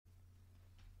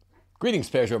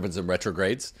Greetings, Pears, and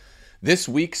Retrogrades. This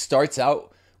week starts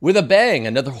out with a bang,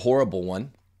 another horrible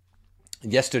one.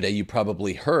 Yesterday, you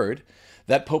probably heard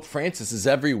that Pope Francis is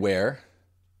everywhere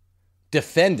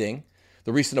defending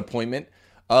the recent appointment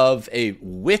of a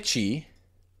witchy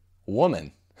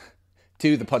woman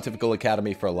to the Pontifical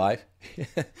Academy for Life.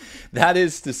 That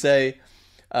is to say,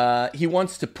 he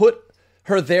wants to put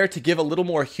her there to give a little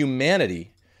more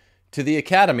humanity to the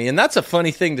Academy. And that's a funny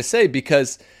thing to say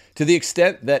because to the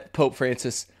extent that Pope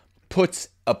Francis puts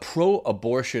a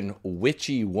pro-abortion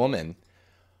witchy woman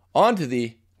onto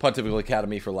the Pontifical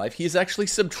Academy for Life, he's actually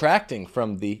subtracting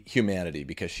from the humanity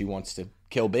because she wants to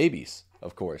kill babies,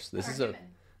 of course.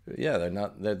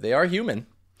 They are human.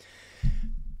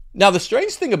 Now, the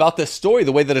strange thing about this story,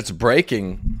 the way that it's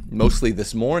breaking mostly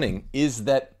this morning, is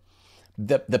that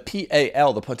the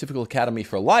PAL, the Pontifical Academy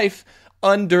for Life,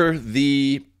 under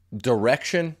the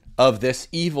direction of this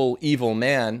evil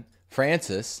man,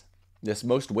 Francis, this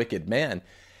most wicked man,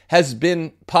 has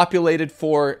been populated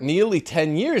for nearly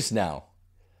 10 years now,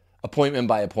 appointment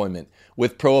by appointment,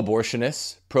 with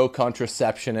pro-abortionists,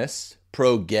 pro-contraceptionists,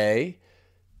 pro-gay,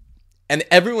 and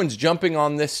everyone's jumping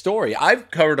on this story.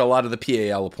 I've covered a lot of the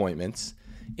PAL appointments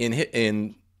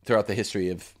in throughout the history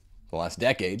of the last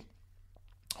decade.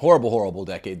 Horrible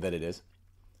decade that it is.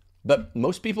 But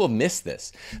most people have missed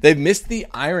this. They've missed the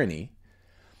irony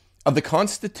of the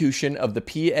constitution of the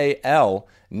PAL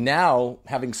now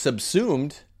having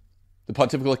subsumed the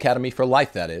Pontifical Academy for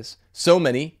Life, that is, so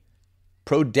many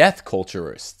pro-death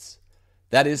culturists.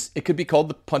 That is, it could be called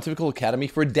the Pontifical Academy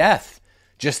for Death,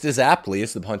 just as aptly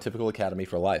as the Pontifical Academy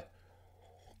for Life.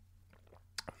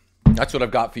 That's what I've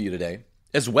got for you today,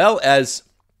 as well as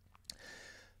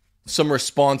some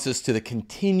responses to the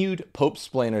continued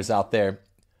Pope-splainers out there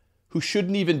who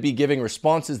shouldn't even be giving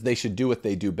responses. They should do what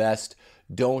they do best.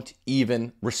 Don't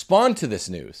even respond to this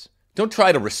news. Don't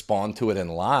try to respond to it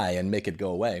and lie and make it go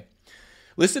away.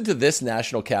 Listen to this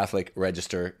National Catholic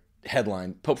Register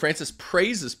headline. Pope Francis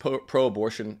praises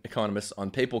pro-abortion economists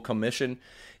on papal commission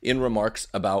in remarks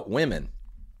about women.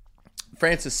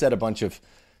 Francis said a bunch of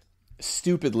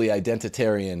stupidly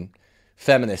identitarian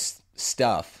feminist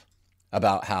stuff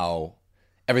about how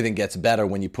everything gets better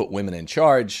when you put women in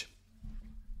charge.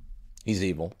 He's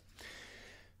evil.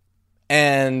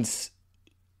 And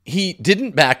he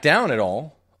didn't back down at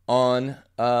all on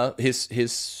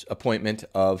his appointment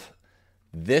of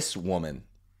this woman.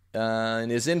 In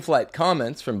his in-flight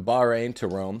comments from Bahrain to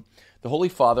Rome, the Holy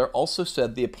Father also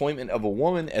said the appointment of a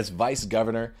woman as vice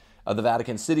governor of the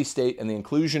Vatican city-state and the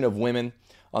inclusion of women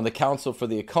on the Council for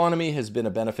the Economy has been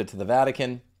a benefit to the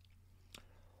Vatican.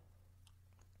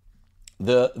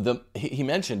 He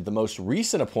mentioned the most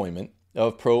recent appointment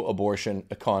of pro-abortion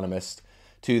economist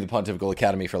to the Pontifical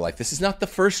Academy for Life. This is not the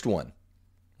first one.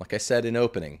 Like I said in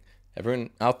opening, everyone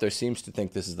out there seems to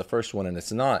think this is the first one, and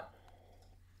it's not.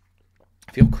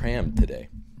 I feel crammed today.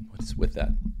 What's with that?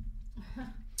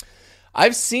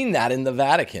 I've seen that in the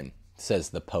Vatican, says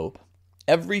the Pope.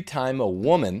 Every time a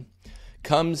woman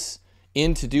comes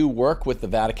in to do work with the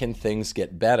Vatican, things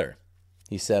get better.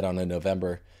 He said on a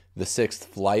November the 6th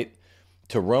flight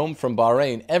to Rome from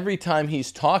Bahrain, every time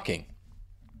he's talking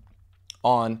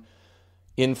on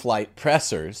in-flight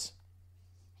pressers,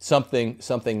 something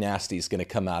nasty is going to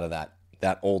come out of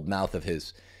that old mouth of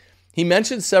his. He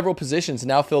mentioned several positions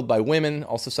now filled by women,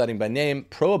 also citing by name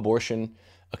pro-abortion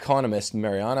economist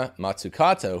Mariana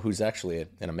Mazzucato, who's actually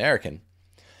an American.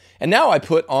 And now I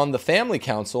put on the Family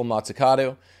Council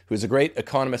Mazzucato, who is a great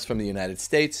economist from the United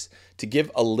States, to give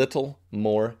a little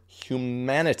more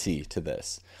humanity to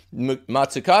this.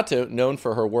 Mazzucato, known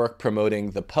for her work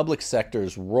promoting the public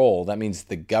sector's role, that means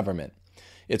the government,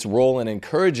 its role in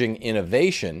encouraging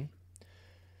innovation,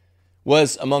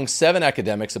 was among 7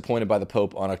 academics appointed by the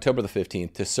Pope on October the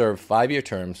 15th to serve 5-year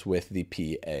terms with the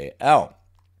PAL.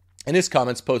 In his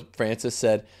comments, Pope Francis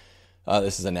said,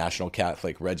 this is a National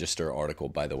Catholic Register article,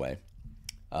 by the way,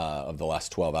 of the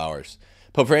last 12 hours.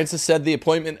 Pope Francis said the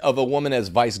appointment of a woman as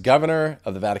vice governor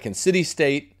of the Vatican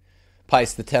city-state,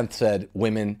 Pius X said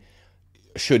women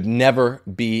should never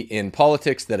be in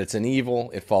politics, that it's an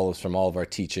evil. It follows from all of our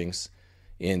teachings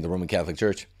in the Roman Catholic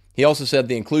Church. He also said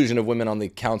the inclusion of women on the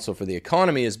Council for the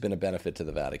Economy has been a benefit to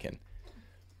the Vatican.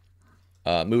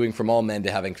 Moving from all men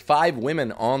to having 5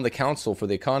 women on the Council for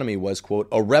the Economy was, quote,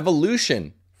 a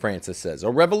revolution, Francis says. A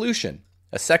revolution,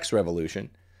 a sex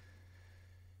revolution.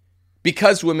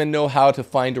 Because women know how to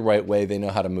find a right way, they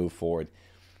know how to move forward.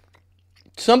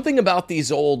 Something about these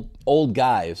old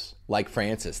guys like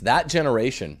Francis, that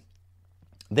generation,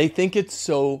 they think it's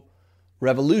so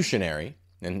revolutionary,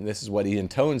 and this is what he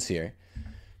intones here,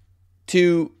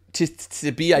 to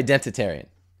be identitarian,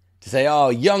 to say, oh,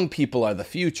 young people are the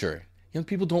future. Young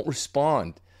people don't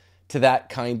respond to that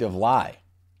kind of lie.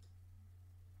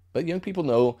 But young people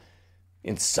know,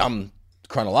 in some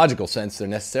chronological sense, they're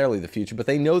necessarily the future, but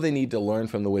they know they need to learn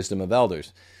from the wisdom of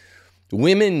elders.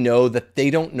 Women know that they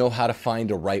don't know how to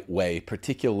find a right way,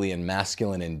 particularly in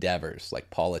masculine endeavors like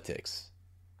politics.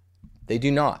 They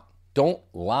do not. Don't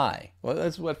lie. Well,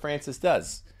 that's what Francis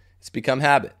does. It's become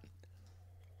habit.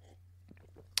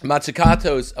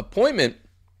 Mazzucato's appointment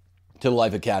to the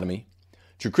Life Academy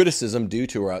drew criticism due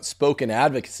to her outspoken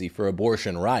advocacy for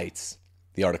abortion rights,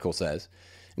 the article says,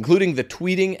 including the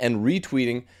tweeting and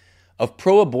retweeting of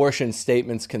pro-abortion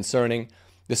statements concerning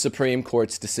the Supreme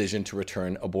Court's decision to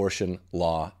return abortion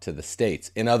law to the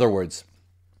states. In other words,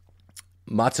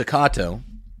 Mazzucato,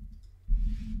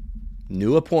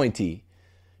 new appointee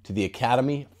to the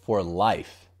Academy for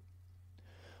Life,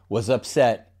 was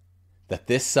upset that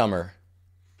this summer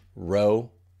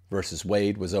Roe versus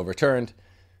Wade was overturned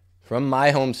from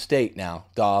my home state now,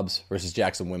 Dobbs versus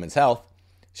Jackson Women's Health.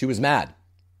 She was mad.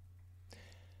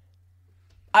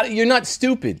 You're not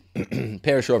stupid,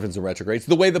 parish orphans and retrogrades,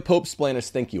 the way the Pope-splainers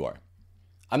think you are.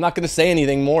 I'm not going to say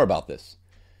anything more about this.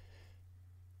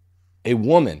 A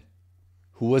woman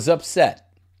who was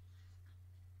upset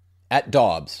at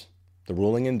Dobbs, the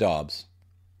ruling in Dobbs,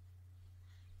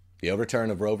 the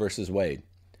overturn of Roe versus Wade,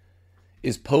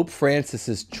 is Pope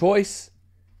Francis's choice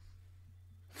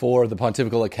for the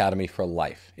Pontifical Academy for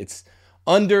Life. It's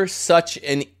under such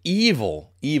an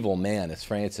evil, evil man as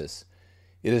Francis,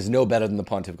 it is no better than the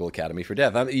Pontifical Academy for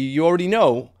Death. I mean, you already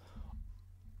know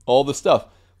all the stuff.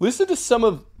 Listen to some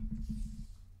of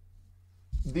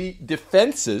the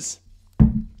defenses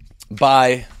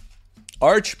by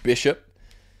Archbishop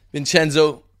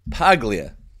Vincenzo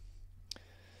Paglia.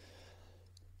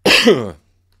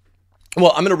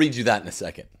 Well, I'm going to read you that in a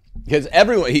second. Because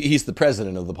everyone, he's the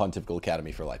president of the Pontifical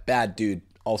Academy for Life. Bad dude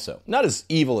also. Not as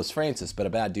evil as Francis, but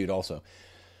a bad dude also.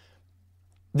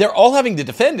 They're all having to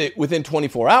defend it within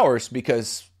 24 hours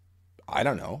because, I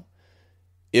don't know,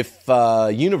 if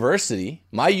university,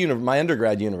 my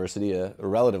undergrad university, a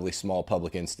relatively small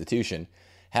public institution,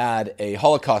 had a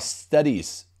Holocaust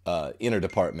studies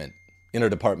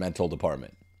interdepartmental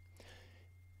department,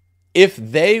 if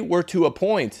they were to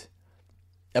appoint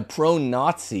a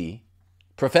pro-Nazi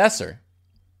professor,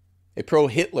 a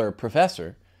pro-Hitler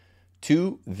professor,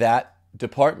 to that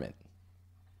department,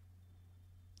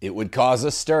 it would cause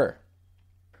a stir.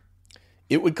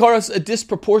 It would cause a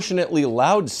disproportionately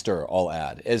loud stir, I'll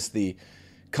add, as the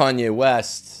Kanye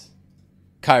West,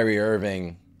 Kyrie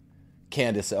Irving,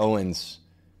 Candace Owens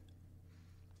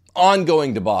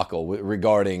ongoing debacle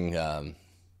regarding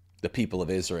the people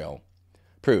of Israel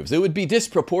proves. It would be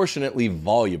disproportionately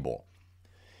voluble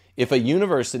if a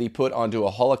university put onto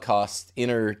a Holocaust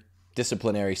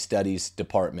interdisciplinary studies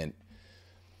department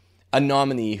a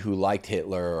nominee who liked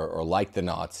Hitler or liked the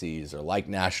Nazis or liked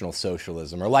National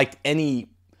Socialism or liked any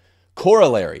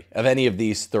corollary of any of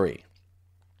these three.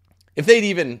 If they'd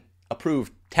even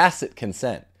approved tacit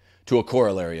consent to a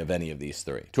corollary of any of these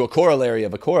three, to a corollary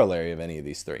of any of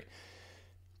these three,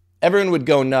 everyone would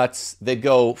go nuts. They'd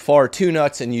go far too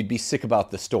nuts, and you'd be sick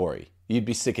about the story. You'd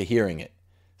be sick of hearing it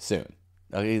soon.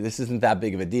 Okay, this isn't that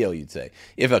big of a deal, you'd say.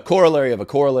 If a corollary of a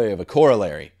corollary of a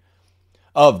corollary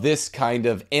of this kind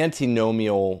of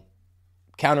antinomial,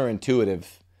 counterintuitive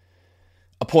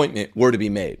appointment were to be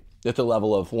made at the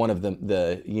level of one of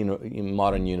the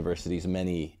modern university's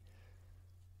many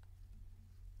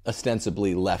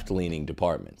ostensibly left-leaning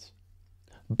departments.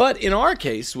 But in our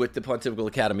case, with the Pontifical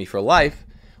Academy for Life,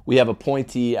 we have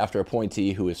appointee after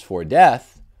appointee who is for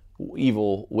death,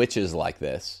 evil witches like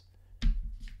this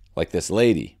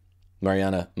lady,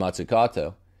 Mariana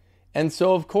Mazzucato. And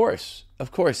so, of course,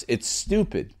 it's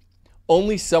stupid.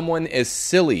 Only someone as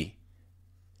silly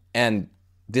and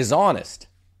dishonest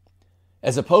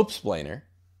as a Pope-splainer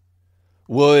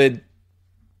would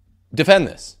defend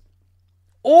this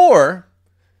or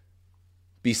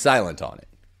be silent on it.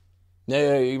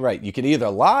 No, you're right. You could either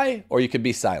lie or you could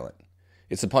be silent.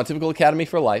 It's the Pontifical Academy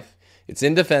for Life. It's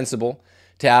indefensible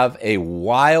to have a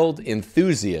wild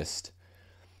enthusiast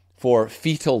for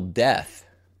fetal death.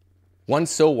 One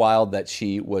so wild that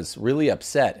she was really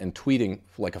upset and tweeting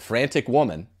like a frantic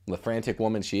woman, the frantic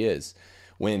woman she is,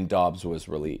 when Dobbs was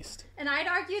released. And I'd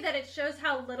argue that it shows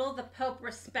how little the Pope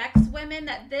respects women,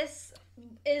 that this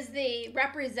is the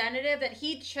representative that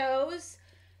he chose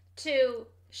to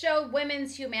show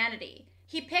women's humanity.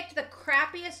 He picked the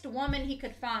crappiest woman he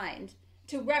could find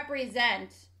to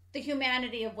represent the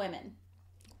humanity of women.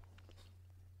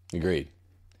 Agreed.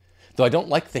 Though I don't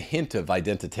like the hint of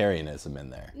identitarianism in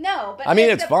there. No, but I mean,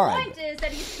 it's the fine. point is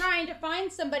that he's trying to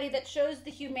find somebody that shows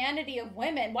the humanity of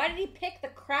women. Why did he pick the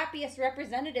crappiest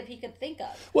representative he could think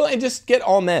of? Well, and just get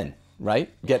all men,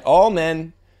 right? Get all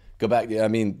men. Go back. I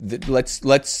mean, let's.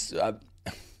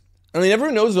 I mean,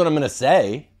 everyone knows what I'm going to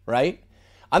say, right?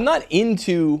 I'm not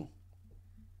into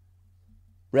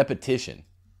repetition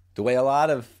the way a lot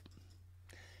of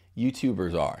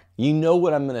YouTubers are. You know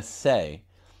what I'm going to say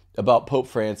about Pope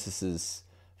Francis's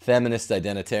feminist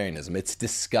identitarianism. It's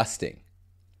disgusting.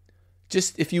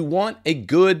 Just if you want a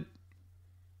good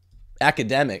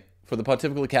academic for the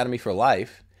Pontifical Academy for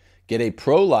Life, get a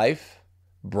pro-life,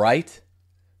 bright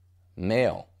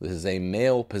male. This is a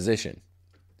male position.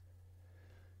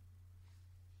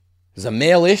 It's a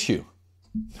male issue,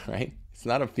 right? It's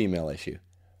not a female issue.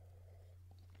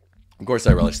 Of course,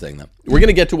 I relish saying that. We're going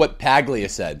to get to what Paglia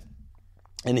said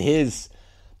and his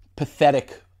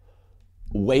pathetic,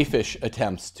 waifish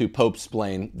attempts to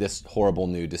Pope-splain this horrible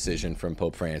new decision from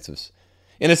Pope Francis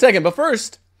in a second. But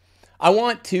first, I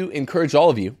want to encourage all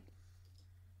of you,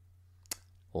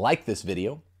 like this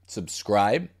video,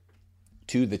 subscribe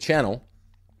to the channel,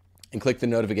 and click the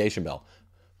notification bell.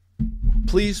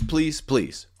 Please, please,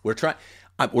 please.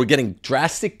 We're getting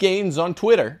drastic gains on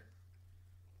Twitter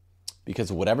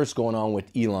because of whatever's going on with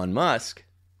Elon Musk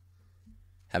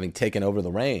having taken over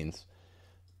the reins.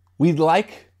 We'd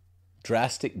like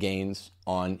drastic gains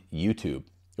on YouTube.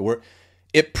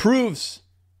 It proves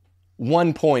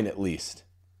one point at least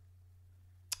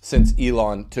since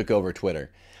Elon took over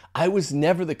Twitter. I was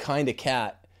never the kind of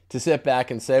cat to sit back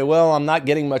and say, well, I'm not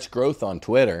getting much growth on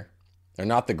Twitter, or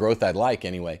not the growth I'd like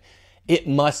anyway. It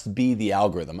must be the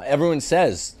algorithm. Everyone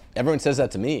says that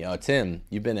to me. Oh, Tim,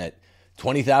 you've been at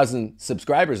 20,000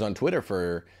 subscribers on Twitter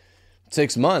for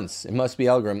 6 months. It must be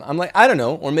algorithm. I'm like, I don't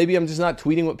know. Or maybe I'm just not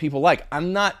tweeting what people like.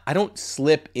 I don't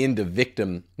slip into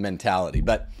victim mentality.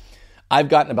 But I've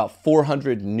gotten about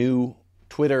 400 new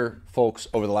Twitter folks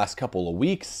over the last couple of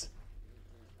weeks,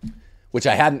 which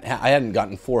I hadn't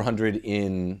gotten 400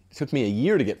 in. It took me a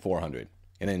year to get 400.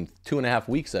 And in 2.5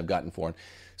 weeks, I've gotten 400.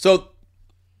 So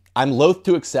I'm loath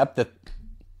to accept that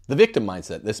the victim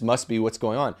mindset. This must be what's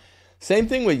going on. Same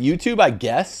thing with YouTube, I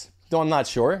guess, though I'm not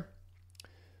sure.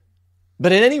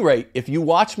 But at any rate, if you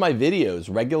watch my videos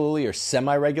regularly or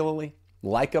semi-regularly,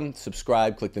 like them,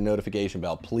 subscribe, click the notification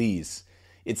bell, please.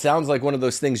 It sounds like one of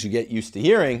those things you get used to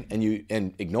hearing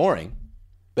and ignoring,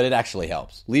 but it actually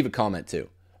helps. Leave a comment too.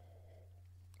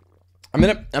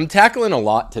 I'm tackling a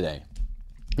lot today,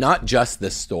 not just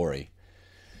this story.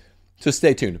 So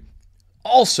stay tuned.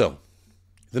 Also,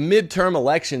 the midterm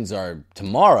elections are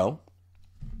tomorrow.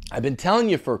 I've been telling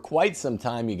you for quite some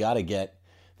time you got to get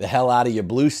the hell out of your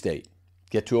blue state.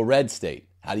 Get to a red state.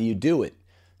 How do you do it?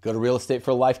 Go to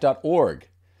realestateforlife.org.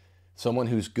 Someone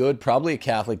who's good, probably a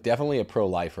Catholic, definitely a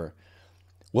pro-lifer,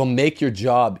 will make your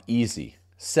job easy.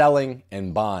 Selling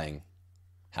and buying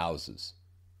houses.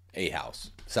 A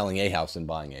house. Selling a house and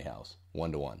buying a house.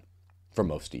 1-to-1. For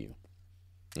most of you.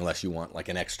 Unless you want like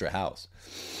an extra house.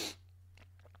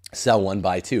 Sell one,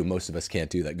 buy two. Most of us can't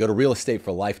do that. Go to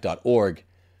realestateforlife.org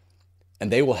and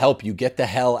they will help you get the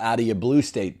hell out of your blue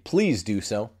state. Please do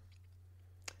so.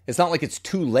 It's not like it's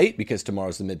too late because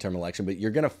tomorrow's the midterm election, but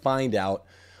you're going to find out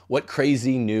what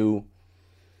crazy new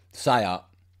psyop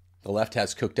the left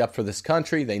has cooked up for this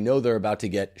country. They know they're about to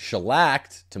get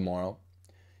shellacked tomorrow.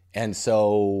 And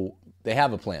so they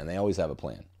have a plan. They always have a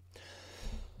plan.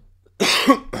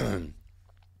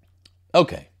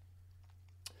 Okay.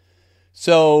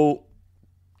 So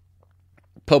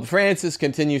Pope Francis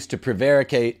continues to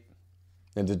prevaricate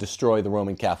and to destroy the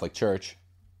Roman Catholic Church,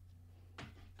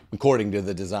 according to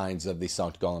the designs of the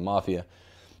Sankt Gallen Mafia.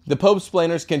 The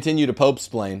Pope-splainers continue to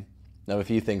Pope-splain. I have a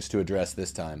few things to address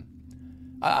this time.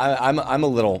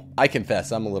 I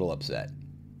confess, I'm a little upset.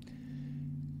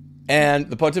 And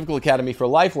the Pontifical Academy for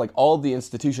Life, like all the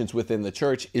institutions within the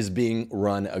church, is being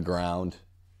run aground,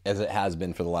 as it has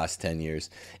been for the last 10 years.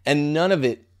 And none of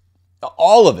it,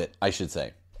 all of it, I should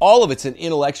say, all of it's an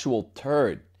intellectual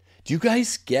turd. Do you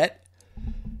guys get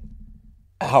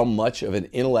how much of an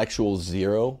intellectual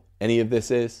zero any of this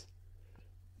is?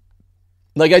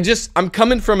 Like, I'm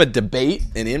coming from a debate,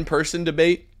 an in-person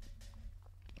debate,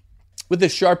 with a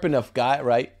sharp enough guy,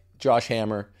 right? Josh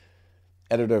Hammer,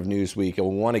 editor of Newsweek. I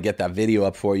want to get that video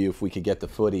up for you if we could get the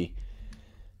footy.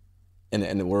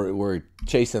 And we're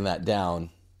chasing that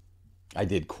down. I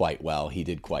did quite well. He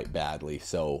did quite badly.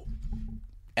 So,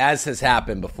 as has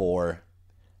happened before,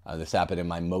 this happened in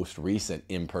my most recent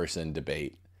in-person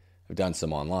debate. I've done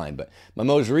some online, but my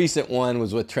most recent one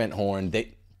was with Trent Horn.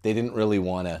 They didn't really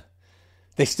want to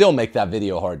They still make that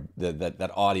video hard,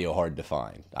 that audio hard to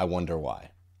find. I wonder why.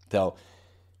 So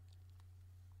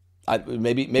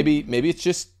maybe it's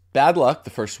just bad luck the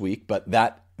first week, but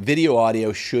that video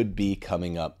audio should be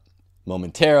coming up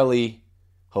momentarily.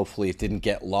 Hopefully it didn't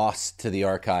get lost to the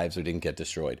archives or didn't get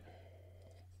destroyed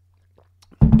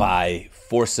by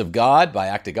force of God, by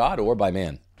act of God, or by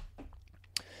man.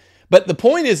 But the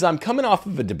point is, I'm coming off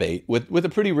of a debate with a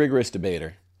pretty rigorous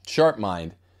debater, sharp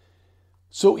mind.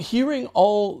 So hearing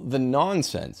all the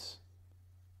nonsense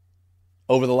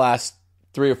over the last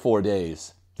 3 or 4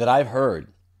 days that I've heard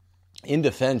in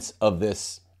defense of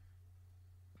this,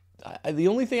 the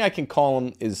only thing I can call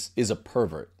him is a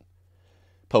pervert,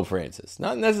 Pope Francis.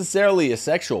 Not necessarily a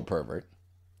sexual pervert,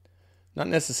 not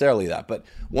necessarily that, but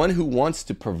one who wants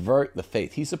to pervert the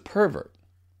faith. He's a pervert.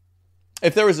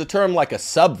 If there was a term like a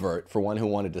subvert for one who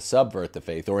wanted to subvert the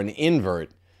faith, or an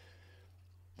invert,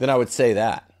 then I would say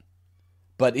that.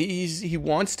 But he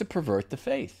wants to pervert the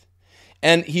faith.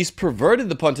 And he's perverted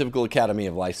the Pontifical Academy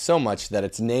of Life so much that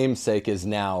its namesake is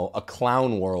now a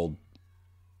Clown World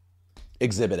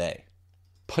Exhibit A.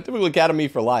 Pontifical Academy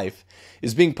for Life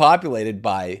is being populated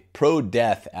by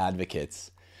pro-death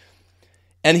advocates.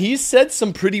 And he's said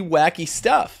some pretty wacky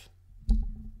stuff.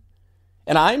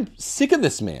 And I'm sick of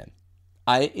this man.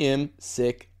 I am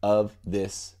sick of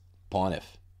this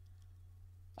pontiff.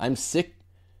 I'm sick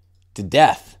to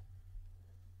death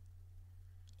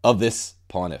of this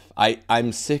pontiff.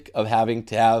 I'm sick of having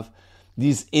to have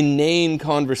these inane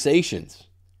conversations.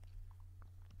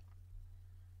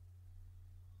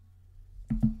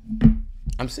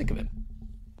 I'm sick of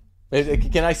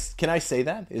it. Can I say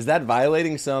that? Is that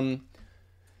violating some...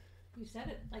 You said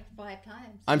it like 5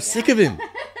 times. I'm sick of him.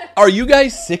 Are you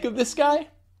guys sick of this guy?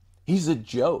 He's a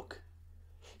joke.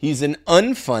 He's an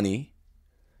unfunny,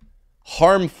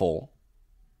 harmful,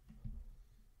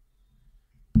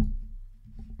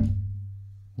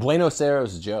 Buenos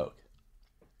Aires joke.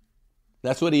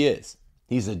 That's what he is.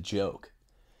 He's a joke.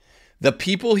 The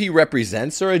people he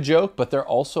represents are a joke, but they're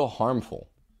also harmful.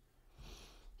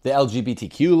 The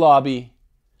LGBTQ lobby,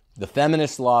 the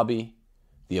feminist lobby,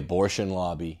 the abortion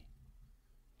lobby,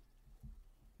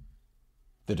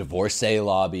 the divorcee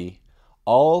lobby,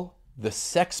 all the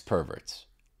sex perverts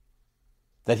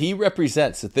that he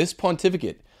represents, that this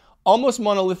pontificate almost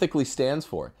monolithically stands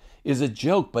for, is a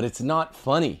joke, but it's not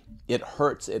funny. It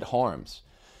hurts, it harms.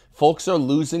 Folks are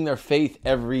losing their faith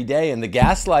every day, and the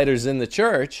gaslighters in the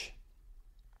church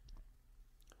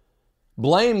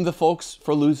blame the folks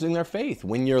for losing their faith.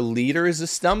 When your leader is a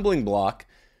stumbling block,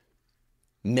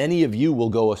 many of you will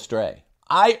go astray.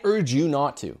 I urge you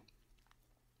not to.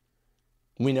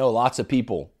 We know lots of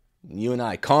people, you and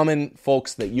I, common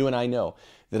folks that you and I know,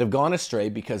 that have gone astray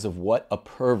because of what a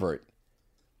pervert,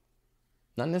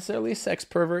 not necessarily a sex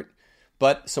pervert,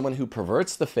 but someone who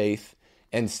perverts the faith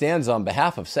and stands on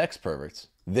behalf of sex perverts.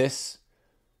 This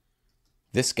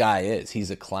guy is.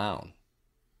 He's a clown.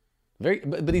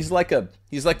 But he's like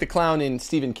the clown in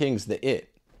Stephen King's The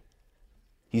It.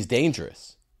 He's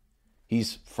dangerous.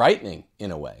 He's frightening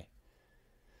in a way.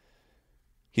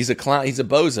 He's a clown. He's a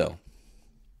bozo.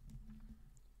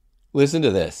 Listen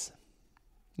to this.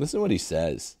 Listen to what he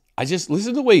says. Listen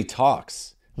to the way he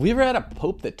talks. Have we ever had a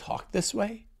pope that talked this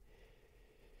way?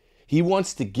 He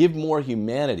wants to give more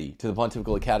humanity to the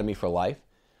Pontifical Academy for Life.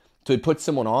 So he puts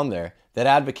someone on there that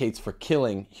advocates for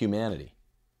killing humanity.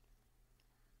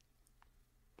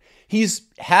 He's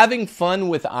having fun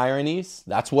with ironies.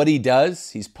 That's what he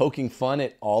does. He's poking fun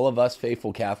at all of us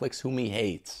faithful Catholics whom he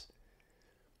hates.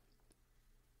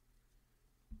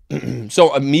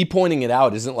 So me pointing it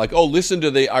out isn't like, oh, listen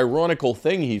to the ironical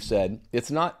thing he said.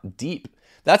 It's not deep.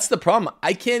 That's the problem.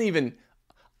 I'm an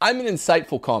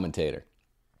insightful commentator.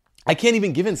 I can't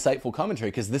even give insightful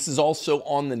commentary because this is all so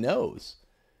on the nose.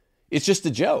 It's just a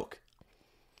joke.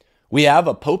 We have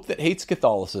a pope that hates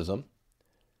Catholicism,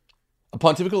 a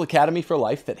Pontifical Academy for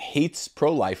Life that hates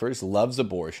pro-lifers, loves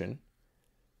abortion,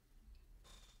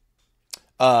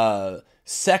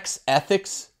 sex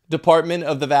ethics department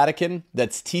of the Vatican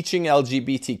that's teaching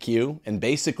LGBTQ and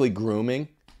basically grooming.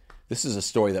 This is a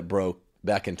story that broke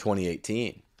back in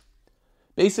 2018.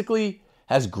 Basically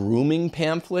has grooming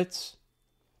pamphlets.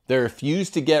 They refuse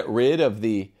to get rid of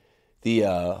the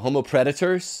homo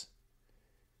predators.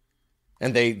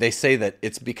 And they say that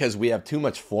it's because we have too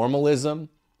much formalism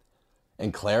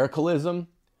and clericalism.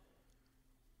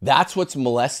 That's what's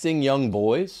molesting young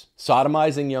boys,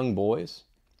 sodomizing young boys.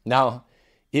 Now,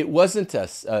 it wasn't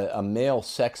a male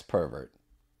sex pervert.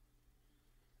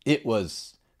 It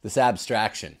was this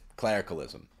abstraction,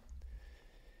 clericalism.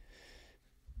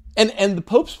 And the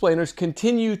Pope splainers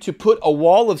continue to put a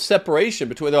wall of separation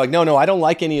between, they're like, no, I don't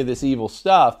like any of this evil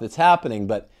stuff that's happening,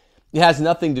 but it has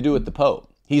nothing to do with the Pope.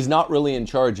 He's not really in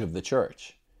charge of the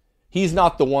church. He's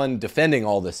not the one defending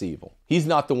all this evil. He's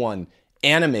not the one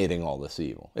animating all this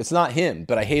evil. It's not him,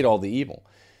 but I hate all the evil.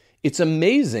 It's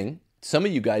amazing some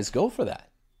of you guys go for that.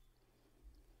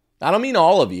 I don't mean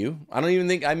all of you. I don't even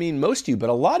think I mean most of you, but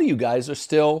a lot of you guys are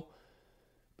still,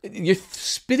 you're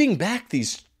spitting back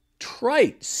these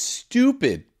trite,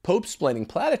 stupid Pope-splaining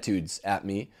platitudes at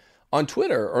me on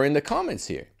Twitter or in the comments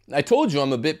here. I told you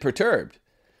I'm a bit perturbed.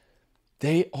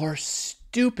 They are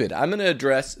stupid. I'm going to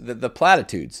address the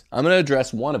platitudes. I'm going to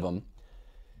address one of them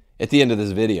at the end of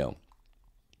this video.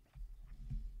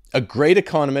 A great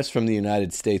economist from the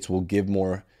United States will give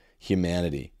more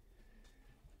humanity.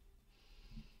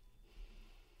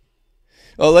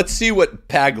 Oh, let's see what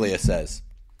Paglia says.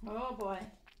 Oh, boy.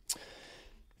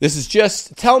 This is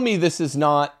just, tell me this is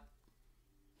not,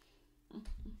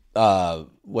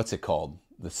 what's it called?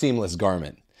 The seamless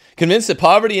garment. Convinced that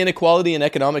poverty, inequality, and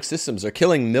economic systems are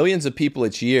killing millions of people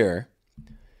each year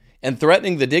and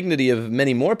threatening the dignity of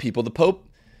many more people, the Pope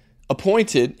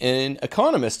appointed an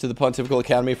economist to the Pontifical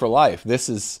Academy for Life. This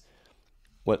is,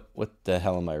 what the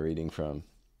hell am I reading from?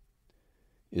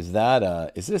 Is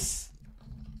this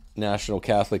National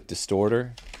Catholic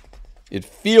Distorter? It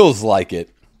feels like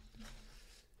it.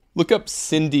 Look up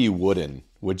Cindy Wooden,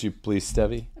 would you please,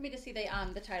 Stevie? Let me just see the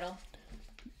title.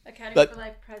 Academy for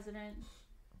Life President.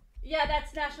 Yeah,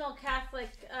 that's National Catholic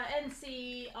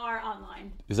NCR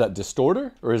Online. Is that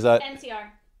Distorter or is that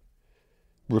NCR?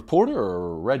 Reporter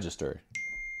or Register?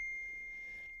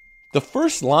 The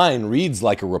first line reads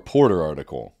like a Reporter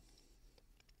article.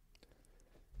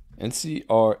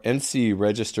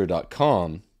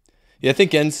 NCregister.com. Yeah, I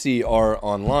think NCR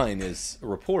Online is a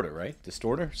Reporter, right?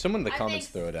 Distorter? Someone in the comments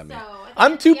throw it at me.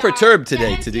 I'm too perturbed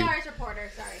today to do. NCR is Reporter,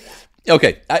 sorry. Yeah.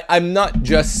 Okay, I'm not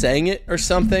just saying it or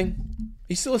something.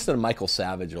 I used to listen to Michael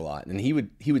Savage a lot, and he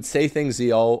would say things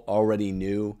he already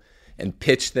knew and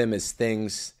pitch them as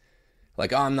things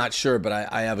like, oh, I'm not sure, but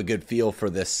I have a good feel for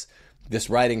this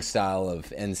writing style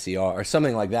of NCR or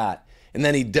something like that. And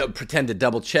then he'd pretend to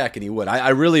double check, and he would. I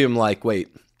really am like, wait,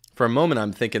 for a moment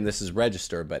I'm thinking this is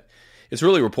Register, but it's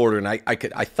really Reporter, and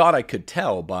I thought I could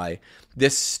tell by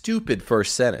this stupid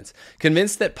first sentence.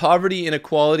 Convinced that poverty,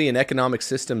 inequality, and economic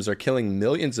systems are killing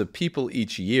millions of people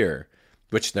each year,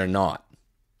 which they're not.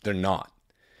 They're not.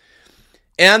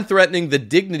 And threatening the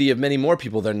dignity of many more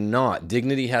people, they're not.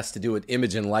 Dignity has to do with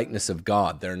image and likeness of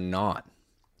God. They're not.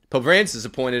 Pope Francis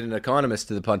appointed an economist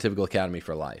to the Pontifical Academy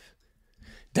for Life.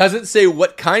 Doesn't say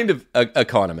what kind of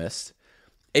economist.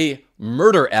 A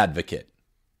murder advocate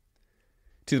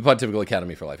to the Pontifical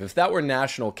Academy for Life. If that were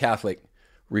National Catholic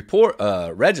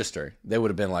Register, they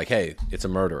would have been like, hey, it's a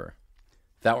murderer.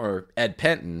 If that were Ed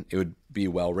Penton, it would be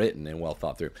well written and well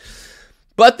thought through.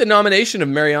 But the nomination of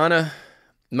Mariana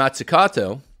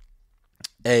Mazzucato,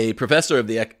 a professor of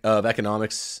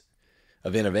economics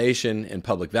of innovation and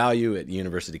public value at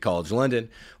University College London,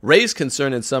 raised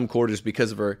concern in some quarters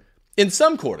because of her. In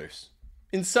some quarters.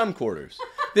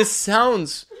 This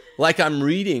sounds like I'm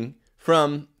reading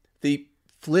from the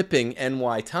flipping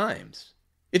NY Times.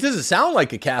 It doesn't sound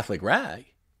like a Catholic rag.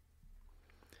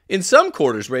 In some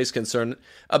quarters, raised concern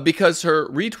because her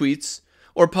retweets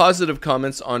or positive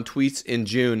comments on tweets in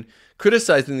June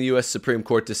criticizing the U.S. Supreme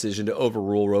Court decision to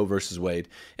overrule Roe v. Wade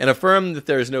and affirm that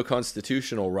there is no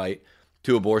constitutional right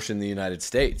to abortion in the United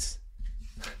States.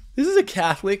 This is a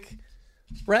Catholic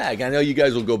rag. I know you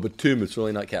guys will go, but Tim, it's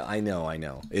really not Catholic. I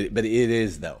know. But it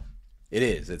is, though. It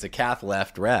is. It's a Catholic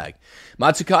left rag.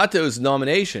 Mazzucato's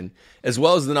nomination, as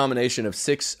well as the nomination of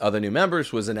 6 other new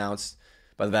members, was announced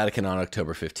by the Vatican on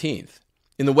October 15th.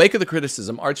 In the wake of the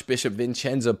criticism, Archbishop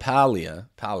Vincenzo Paglia,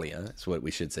 that's what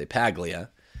we should say, Paglia,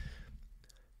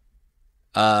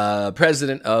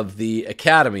 president of the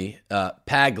Academy,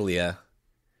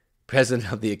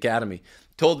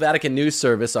 told Vatican News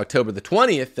Service October the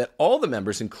 20th that all the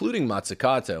members, including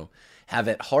Mazzucato, have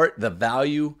at heart the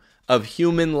value of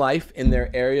human life in their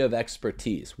area of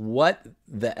expertise. What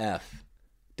the F?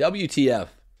 WTF?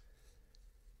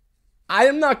 I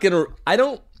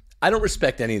don't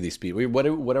respect any of these people.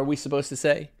 What are we supposed to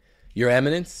say? Your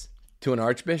Eminence to an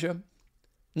archbishop?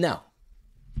 No.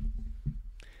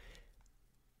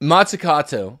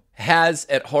 Mazzucato has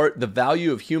at heart the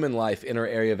value of human life in her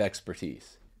area of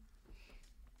expertise.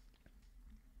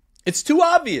 It's too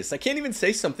obvious. I can't even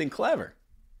say something clever.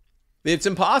 It's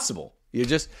impossible. We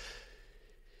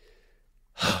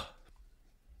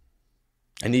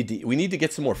need to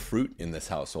get some more fruit in this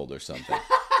household or something.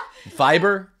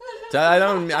 Fiber? I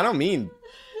don't mean.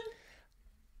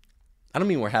 I don't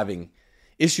mean we're having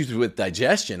issues with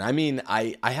digestion. I mean,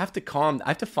 I have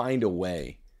to find a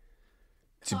way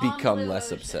to become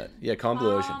less upset. Yeah, calm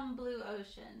blue ocean. Calm blue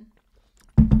ocean.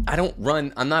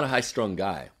 I'm not a high-strung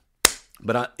guy,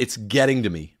 but it's getting to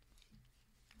me.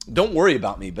 Don't worry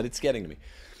about me, but it's getting to me.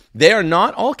 They are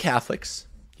not all Catholics,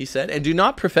 he said, and do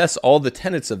not profess all the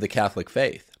tenets of the Catholic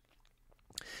faith.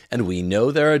 And we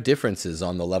know there are differences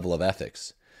on the level of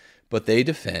ethics, but they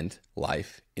defend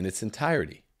life in its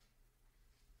entirety.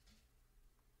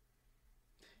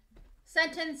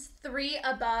 Sentence 3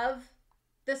 above,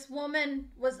 this woman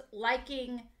was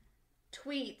liking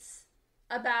tweets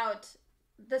about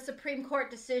the Supreme Court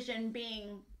decision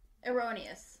being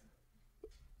erroneous.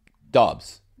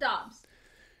 Dobbs.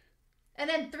 And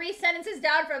then 3 sentences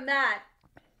down from that,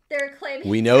 they're claiming...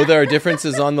 We know there are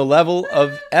differences on the level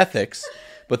of ethics,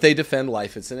 but they defend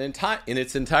life in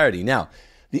its entirety. Now,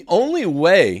 the only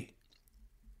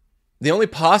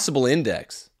possible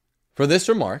index for this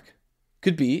remark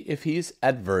could be if he's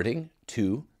adverting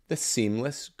to the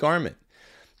seamless garment.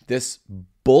 This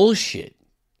bullshit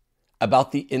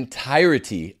about the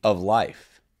entirety of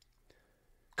life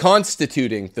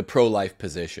constituting the pro-life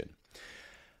position.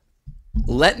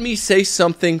 Let me say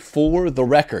something for the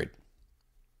record.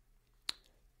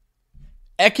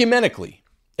 Ecumenically,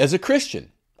 as a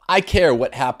Christian, I care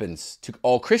what happens to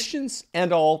all Christians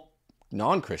and all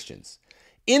non-Christians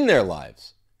in their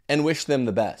lives and wish them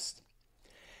the best.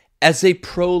 As a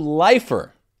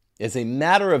pro-lifer, as a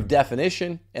matter of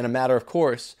definition and a matter of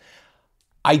course,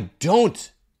 I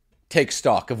don't take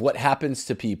stock of what happens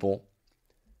to people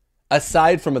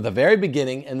aside from at the very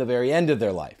beginning and the very end of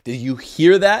their life. Did you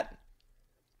hear that,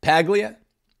 Paglia?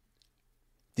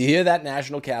 Do you hear that,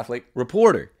 National Catholic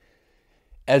reporter?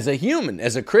 As a human,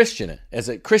 as a Christian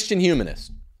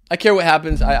humanist, I care what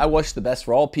happens. I wish the best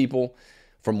for all people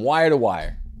from wire to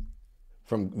wire,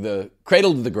 from the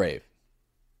cradle to the grave.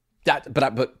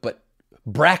 But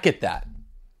bracket that.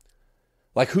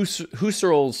 Like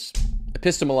Husserl's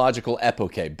epistemological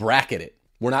epoche, bracket it.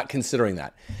 We're not considering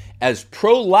that. As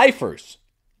pro-lifers,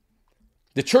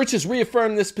 the church has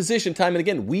reaffirmed this position time and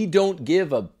again. We don't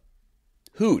give a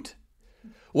hoot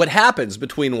what happens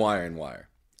between wire and wire.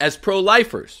 As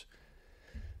pro-lifers,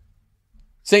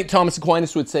 St. Thomas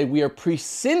Aquinas would say we are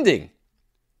prescinding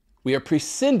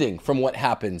from what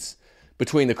happens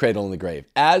between the cradle and the grave.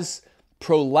 As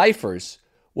pro-lifers,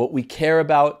 what we care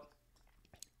about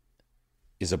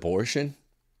is abortion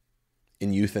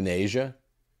and euthanasia.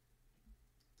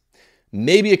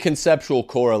 Maybe a conceptual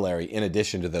corollary in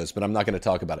addition to those, but I'm not going to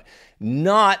talk about it.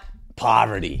 Not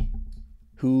poverty.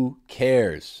 Who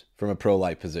cares from a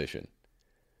pro-life position?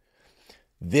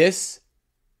 This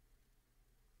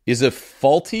is a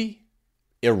faulty,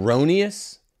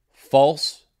 erroneous,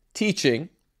 false teaching,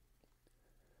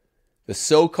 the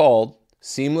so-called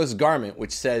seamless garment,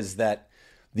 which says that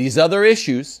these other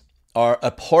issues are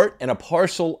a part and a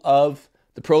parcel of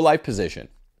the pro-life position.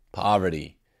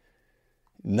 Poverty,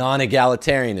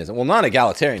 non-egalitarianism. Well,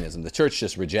 non-egalitarianism, the church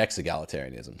just rejects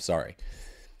egalitarianism, sorry.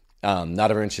 Not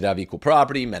everyone should have equal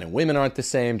property. Men and women aren't the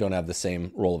same, don't have the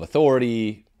same role of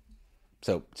authority.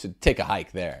 So take a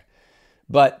hike there.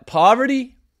 But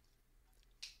poverty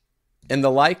and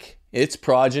the like, its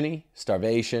progeny,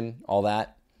 starvation, all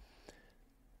that,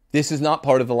 this is not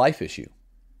part of the life issue.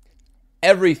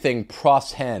 Everything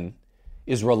pros hen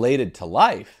is related to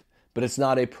life, but it's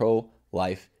not a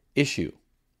pro-life issue.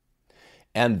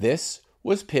 And this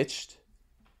was pitched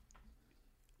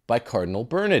by Cardinal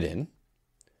Bernardin,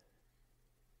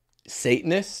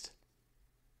 Satanist,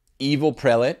 evil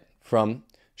prelate from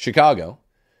Chicago,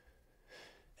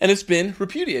 and it's been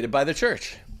repudiated by the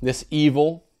church. This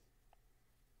evil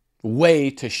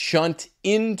way to shunt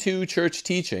into church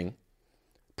teaching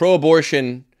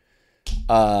pro-abortion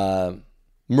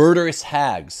murderous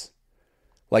hags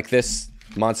like this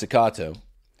Mansicato,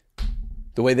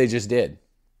 the way they just did,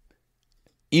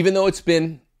 even though it's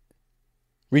been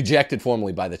rejected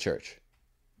formally by the church.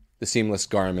 The seamless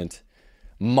garment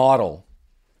model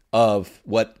of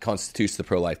what constitutes the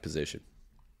pro-life position.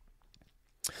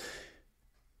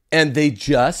 And they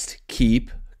just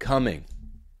keep coming.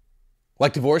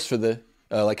 Like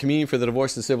communion for the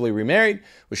divorced and civilly remarried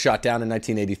was shot down in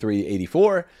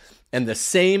 1983-84. And the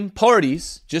same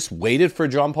parties just waited for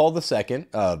John Paul II,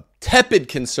 a tepid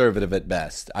conservative at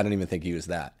best. I don't even think he was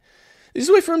that. They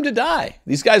just wait for him to die.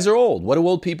 These guys are old. What do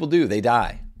old people do? They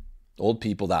die. Old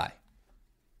people die.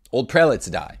 Old prelates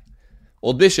die.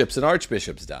 Old bishops and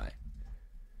archbishops die.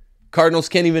 Cardinals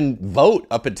can't even vote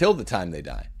up until the time they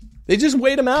die. They just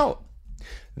wait them out.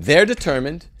 They're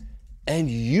determined, and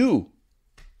you,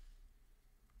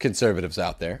 conservatives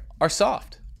out there, are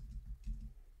soft.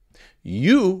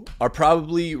 You are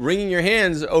probably wringing your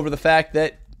hands over the fact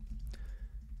that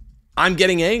I'm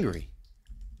getting angry.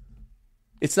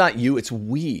 It's not you, it's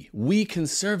we. We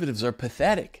conservatives are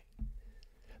pathetic.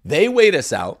 They wait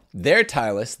us out. They're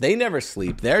tireless. They never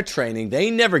sleep. They're training. They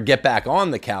never get back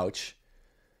on the couch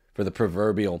for the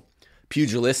proverbial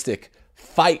pugilistic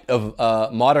fight of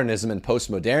modernism and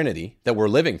postmodernity that we're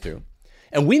living through.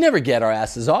 And we never get our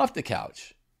asses off the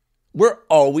couch. We're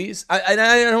always, I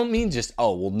don't mean just,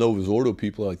 Novus Ordo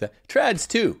people are like that. Trads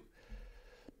too.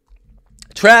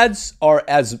 Trads are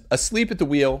as asleep at the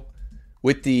wheel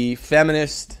with the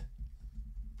feminist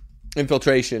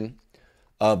infiltration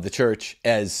of the church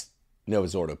as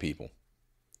Novus Ordo people.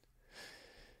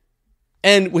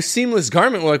 And with seamless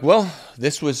garment, we're like, well,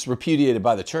 this was repudiated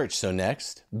by the church, so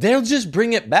next. They'll just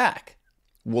bring it back.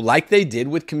 Well, like they did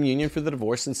with communion for the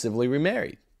divorced and civilly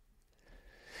remarried.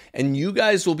 And you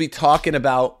guys will be talking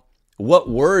about what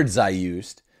words I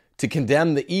used to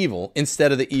condemn the evil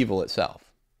instead of the evil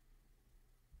itself.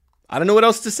 I don't know what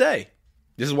else to say.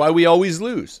 This is why we always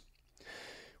lose.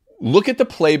 Look at the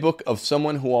playbook of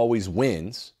someone who always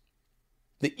wins,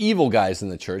 the evil guys in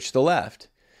the church, the left,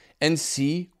 and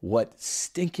see what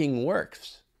stinking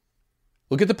works.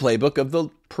 Look at the playbook of the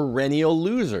perennial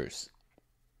losers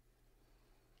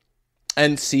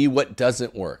and see what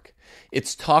doesn't work.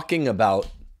 It's talking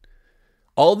about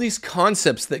all these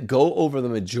concepts that go over the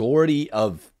majority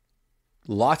of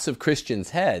lots of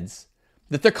Christians' heads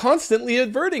that they're constantly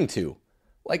adverting to,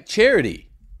 like charity.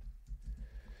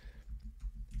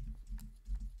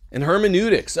 And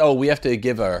hermeneutics. Oh, we have to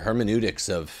give a hermeneutics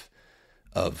of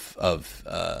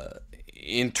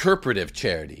interpretive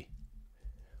charity.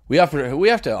 We have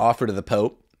to offer to the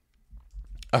Pope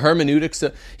a hermeneutics.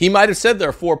 He might have said there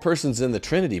are 4 persons in the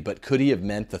Trinity, but could he have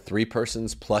meant the 3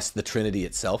 persons plus the Trinity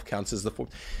itself counts as the 4th?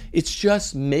 It's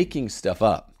just making stuff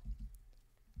up.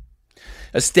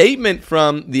 A statement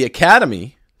from the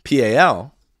Academy,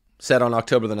 PAL, said on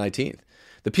October the 19th,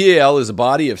 the PAL is a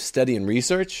body of study and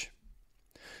research.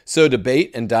 So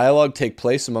debate and dialogue take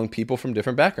place among people from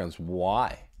different backgrounds.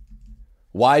 Why?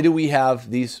 Why do we have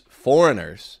these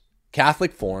foreigners,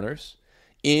 Catholic foreigners,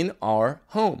 in our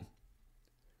home,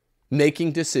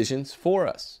 making decisions for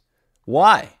us?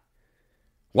 Why?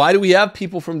 Why do we have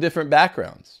people from different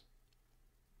backgrounds?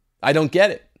 I don't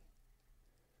get it.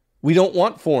 We don't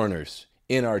want foreigners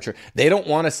in our church. They don't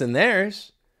want us in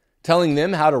theirs, telling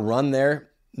them how to run their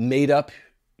made-up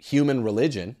human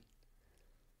religion.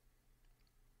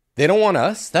 They don't want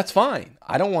us. That's fine.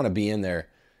 I don't want to be in their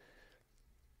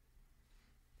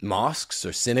mosques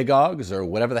or synagogues or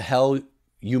whatever the hell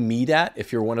you meet at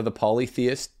if you're one of the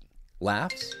polytheist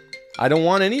laughs. I don't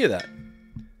want any of that.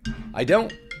 I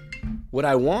don't. What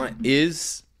I want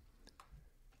is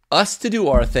us to do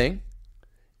our thing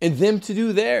and them to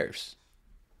do theirs.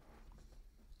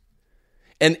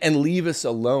 And leave us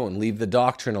alone. Leave the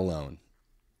doctrine alone.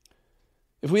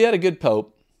 If we had a good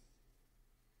pope,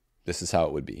 this is how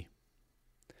it would be.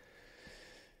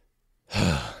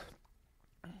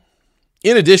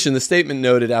 In addition, the statement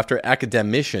noted after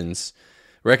academicians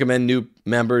recommend new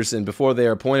members and before they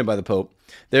are appointed by the Pope,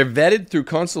 they're vetted through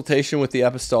consultation with the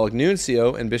Apostolic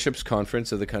Nuncio and Bishops'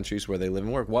 Conference of the countries where they live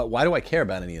and work. Why do I care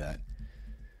about any of that?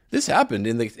 This happened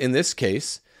in this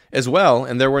case as well,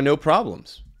 and there were no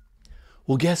problems.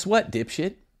 Well, guess what,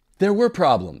 dipshit? There were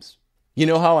problems. You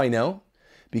know how I know?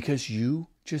 Because you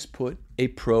just put a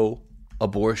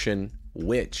pro-abortion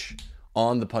witch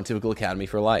on the Pontifical Academy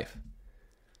for Life.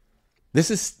 This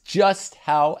is just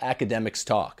how academics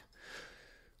talk.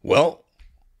 Well,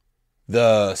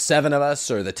 the 7 of us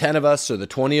or the 10 of us or the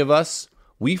 20 of us,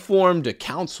 we formed a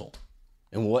council.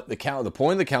 And what the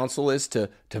point of the council is to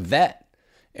vet.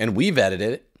 And we vetted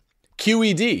it.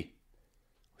 QED.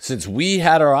 Since we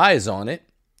had our eyes on it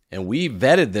and we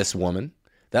vetted this woman,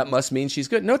 that must mean she's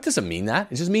good. No, it doesn't mean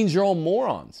that. It just means you're all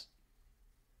morons.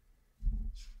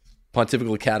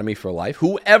 Pontifical Academy for Life.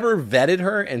 Whoever vetted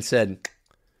her and said,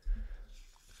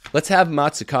 let's have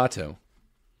Mazzucato.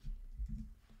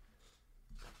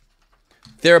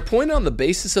 They're appointed on the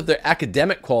basis of their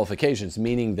academic qualifications,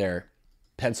 meaning they're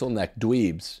pencil-neck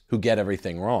dweebs who get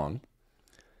everything wrong.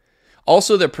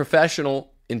 Also, their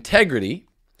professional integrity,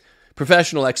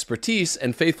 professional expertise,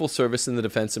 and faithful service in the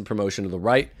defense and promotion of the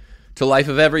right to life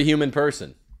of every human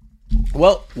person.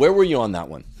 Well, where were you on that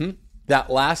one? That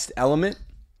last element?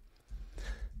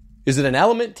 Is it an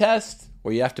element test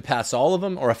where you have to pass all of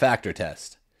them, or a factor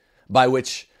test by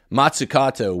which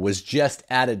Mazzucato was just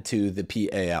added to the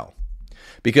PAL?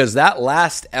 Because that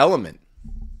last element,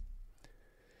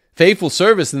 faithful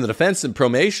service in the defense and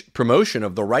promotion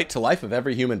of the right to life of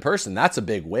every human person, that's a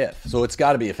big whiff. So it's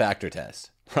got to be a factor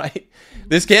test. right?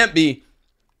 This can't be...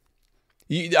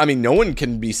 I mean, no one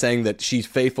can be saying that she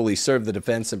faithfully served the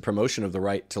defense and promotion of the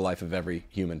right to life of every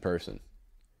human person.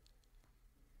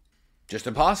 Just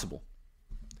impossible.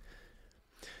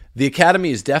 The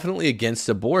Academy is definitely against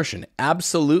abortion.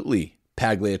 Absolutely,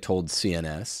 Paglia told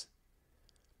CNS.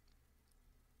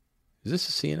 Is this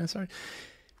a CNS article?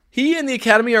 He and the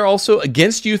Academy are also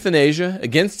against euthanasia,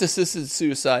 against assisted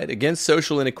suicide, against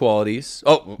social inequalities.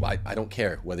 Oh, I don't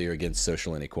care whether you're against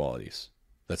social inequalities.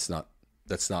 That's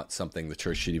not something the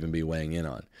church should even be weighing in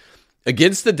on.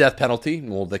 Against the death penalty.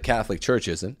 Well, the Catholic Church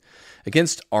isn't.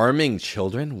 Against arming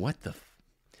children. What the...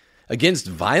 Against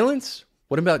violence?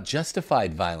 What about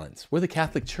justified violence? We're the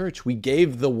Catholic Church. We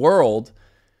gave the world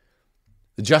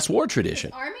the just war tradition.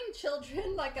 Is arming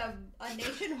children like a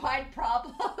nationwide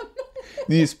problem?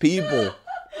 These people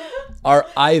are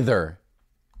either...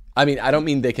 I mean, I don't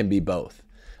mean they can be both.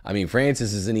 I mean,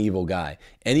 Francis is an evil guy.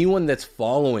 Anyone that's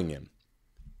following him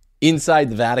inside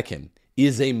the Vatican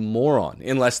is a moron,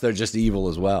 unless they're just evil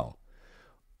as well.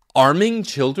 Arming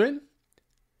children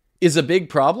is a big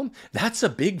problem? That's a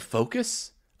big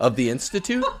focus of the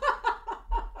Institute?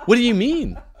 What do you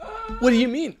mean? What do you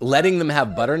mean? Letting them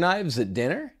have butter knives at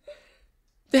dinner?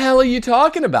 The hell are you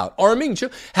talking about? Arming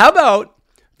children? How about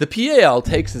the PAL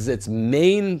takes as its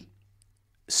main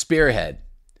spearhead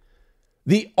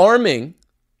the arming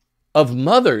of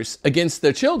mothers against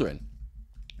their children?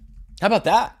 How about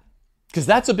that? Because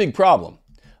that's a big problem.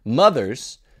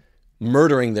 Mothers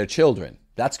murdering their children.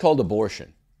 That's called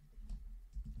abortion.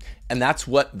 And that's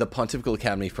what the Pontifical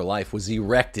Academy for Life was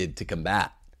erected to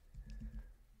combat.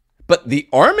 But the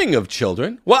arming of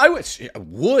children, well, I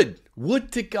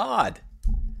would to God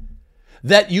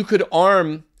that you could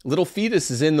arm little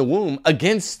fetuses in the womb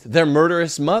against their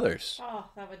murderous mothers. Oh,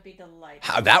 that would be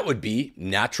delightful. How that would be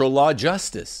natural law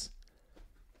justice.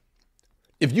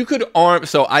 If you could arm,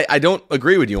 so I don't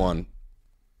agree with you on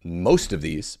most of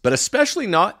these, but especially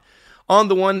not on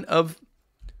the one of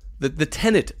the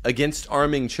tenet against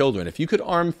arming children. If you could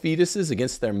arm fetuses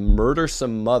against their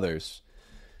murdersome mothers,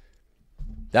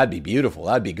 that'd be beautiful.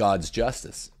 That'd be God's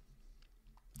justice.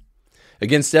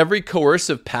 Against every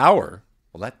coercive power,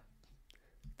 well,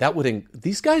 that would,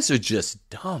 these guys are just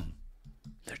dumb.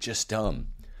 They're just dumb.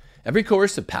 Every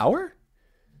coercive power?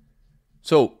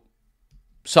 So,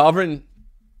 sovereign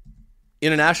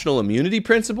international immunity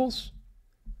principles?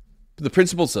 The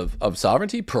principles of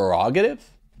sovereignty, prerogative,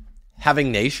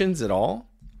 having nations at all,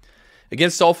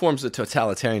 against all forms of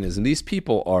totalitarianism. These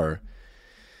people are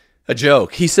a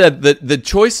joke. He said that the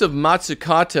choice of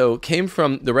Mazzucato came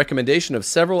from the recommendation of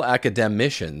several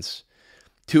academicians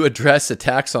to address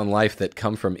attacks on life that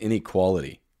come from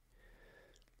inequality,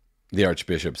 the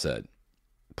Archbishop said,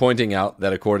 pointing out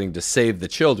that according to Save the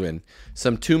Children,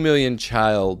 some 2 million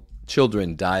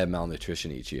children die of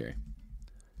malnutrition each year.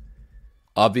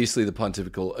 Obviously, the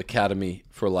Pontifical Academy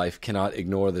for Life cannot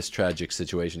ignore this tragic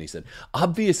situation, he said.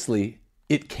 Obviously,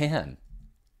 it can.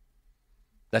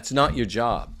 That's not your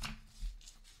job.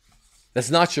 That's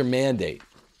not your mandate.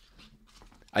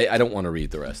 I don't want to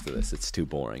read the rest of this. It's too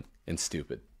boring and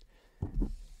stupid.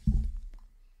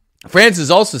 Francis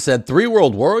also said 3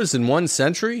 world wars in 1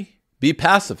 century? Be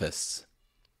pacifists.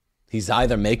 He's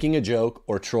either making a joke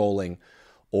or trolling,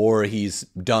 or he's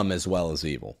dumb as well as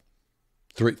evil.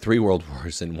 3 world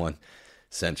wars in 1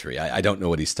 century. I don't know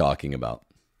what he's talking about.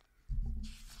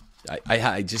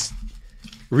 I just...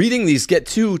 Reading these get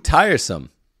too tiresome.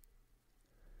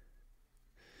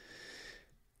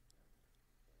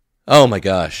 Oh my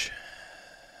gosh.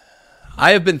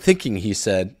 I have been thinking, he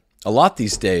said, a lot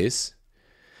these days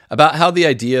about how the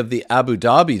idea of the Abu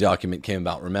Dhabi document came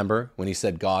about. Remember when he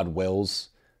said God wills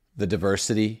the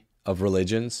diversity of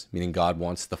religions, meaning God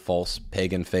wants the false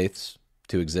pagan faiths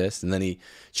to exist, and then he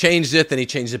changed it, then he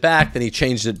changed it back, then he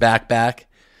changed it back.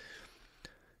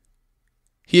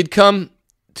 He had come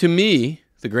to me,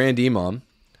 the Grand Imam,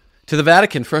 to the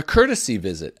Vatican for a courtesy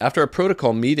visit. After a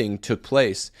protocol meeting took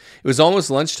place, it was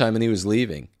almost lunchtime and he was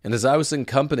leaving. And as I was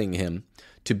accompanying him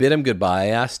to bid him goodbye, I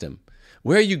asked him,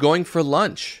 "Where are you going for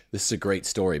lunch?" This is a great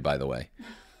story, by the way.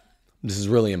 This is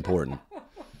really important.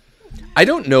 I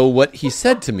don't know what he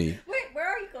said to me. Wait, where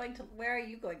are you going to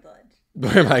lunch?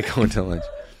 Where am I going to lunch?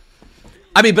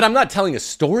 I mean, but I'm not telling a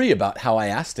story about how I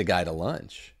asked a guy to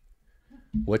lunch.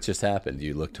 What just happened?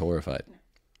 You looked horrified.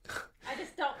 I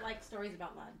just don't like stories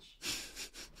about lunch.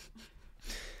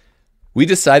 We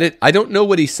decided, I don't know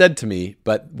what he said to me,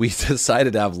 but we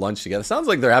decided to have lunch together. Sounds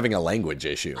like they're having a language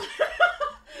issue.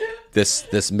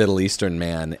 This Middle Eastern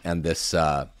man and this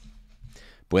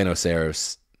Buenos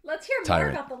Aires Let's hear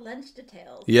tyrant. more about the lunch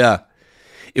details. Yeah.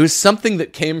 It was something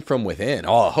that came from within.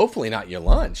 Oh, hopefully not your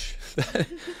lunch.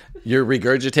 You're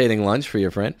regurgitating lunch for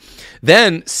your friend.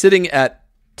 Then, sitting at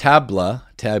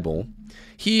table,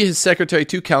 he, his secretary,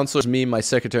 2 counselors, me, my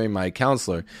secretary, my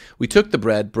counselor, we took the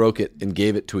bread, broke it, and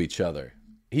gave it to each other.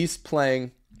 He's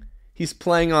playing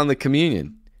on the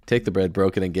communion. Take the bread,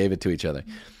 broke it, and gave it to each other.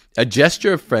 A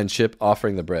gesture of friendship,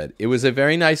 offering the bread. It was a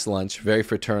very nice lunch, very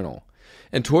fraternal.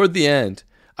 And toward the end,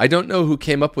 I don't know who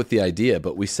came up with the idea,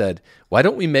 but we said, why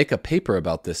don't we make a paper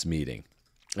about this meeting?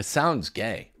 It sounds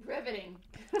gay. Riveting.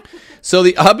 So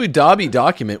the Abu Dhabi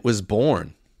document was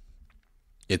born.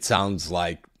 It sounds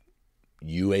like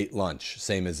you ate lunch,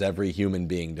 same as every human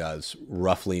being does,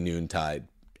 roughly noontide,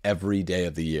 every day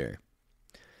of the year.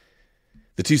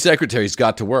 The 2 secretaries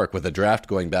got to work with a draft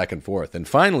going back and forth. And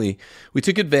finally, we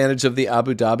took advantage of the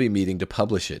Abu Dhabi meeting to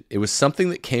publish it. It was something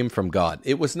that came from God.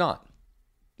 It was not.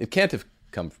 It can't have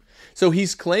come. So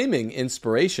he's claiming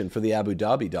inspiration for the Abu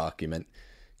Dhabi document.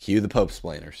 Cue the Pope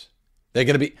splainers. They're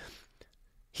going to be...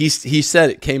 He said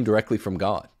it came directly from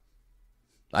God.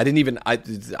 I don't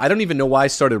even know why I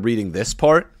started reading this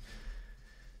part,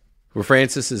 where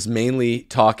Francis is mainly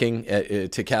talking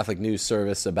to Catholic News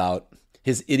Service about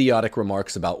his idiotic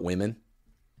remarks about women.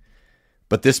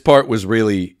 But this part was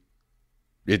really,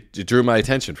 it drew my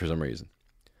attention for some reason.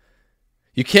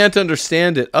 You can't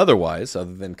understand it otherwise,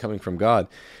 other than coming from God,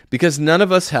 because none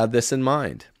of us had this in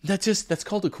mind. That's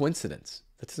called a coincidence.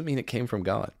 That doesn't mean it came from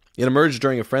God. It emerged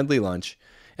during a friendly lunch,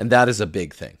 and that is a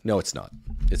big thing. No, it's not.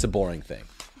 It's a boring thing.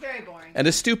 Very boring. And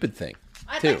a stupid thing,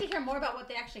 I'd too. like to hear more about what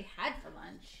they actually had for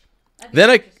lunch. Then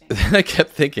I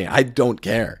kept thinking, I don't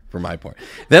care for my part.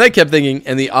 Then I kept thinking,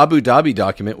 and the Abu Dhabi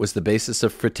document was the basis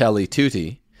of Fratelli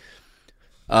Tutti.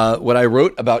 What I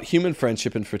wrote about human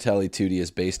friendship and Fratelli Tutti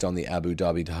is based on the Abu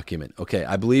Dhabi document. Okay,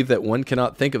 I believe that one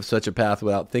cannot think of such a path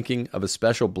without thinking of a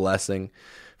special blessing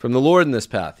from the Lord in this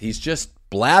path. He's just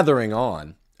blathering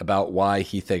on about why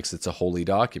he thinks it's a holy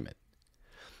document.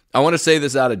 I want to say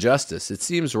this out of justice. It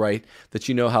seems right that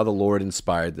you know how the Lord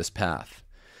inspired this path.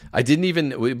 I didn't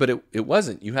even, but it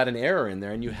wasn't. You had an error in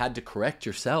there and you had to correct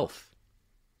yourself,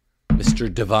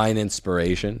 Mr. Divine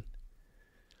Inspiration.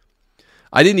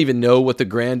 I didn't even know what the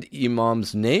Grand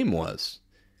Imam's name was.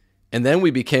 And then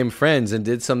we became friends and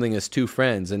did something as 2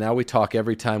 friends, and now we talk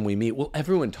every time we meet. Well,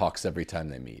 everyone talks every time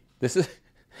they meet. This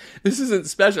isn't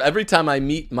special. Every time I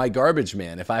meet my garbage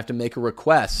man, if I have to make a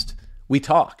request, we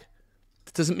talk.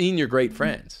 That doesn't mean you're great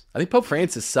friends. I think Pope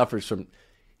Francis suffers from,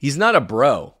 he's not a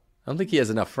bro. I don't think he has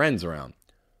enough friends around.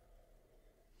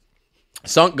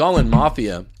 St. Gallen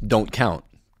Mafia don't count.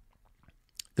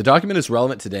 The document is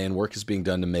relevant today and work is being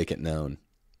done to make it known.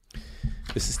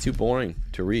 This is too boring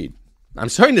to read. I'm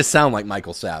starting to sound like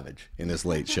Michael Savage in his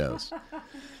late shows.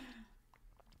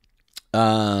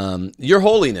 Your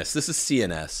Holiness, this is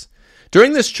CNS.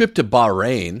 During this trip to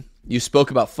Bahrain, you spoke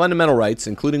about fundamental rights,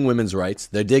 including women's rights,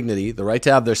 their dignity, the right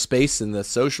to have their space in the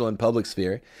social and public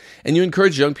sphere, and you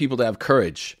encourage young people to have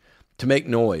courage, to make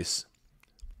noise.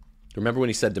 Remember when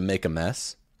he said to make a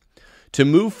mess? To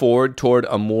move forward toward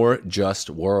a more just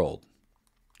world.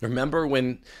 Remember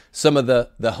when some of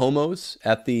the homos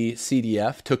at the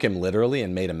CDF took him literally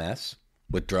and made a mess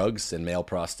with drugs and male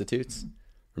prostitutes?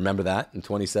 Remember that in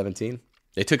 2017?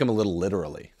 They took him a little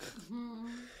literally. Mm-hmm.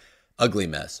 Ugly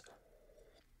mess.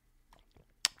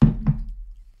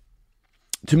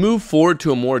 To move forward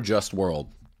to a more just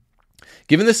world.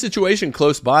 Given the situation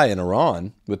close by in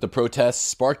Iran, with the protests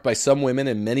sparked by some women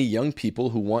and many young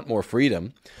people who want more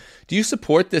freedom, do you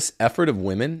support this effort of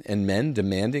women and men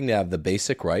demanding to have the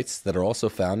basic rights that are also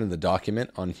found in the document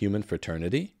on human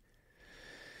fraternity?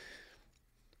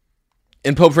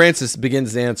 And Pope Francis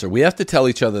begins to answer, we have to tell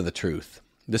each other the truth.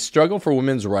 The struggle for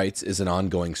women's rights is an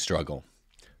ongoing struggle.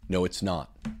 No, it's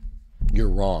not. You're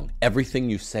wrong. Everything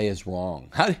you say is wrong.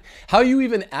 How are you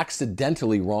even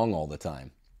accidentally wrong all the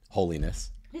time,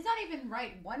 Holiness? He's not even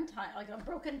right one time. Like a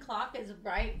broken clock is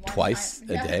right one twice time.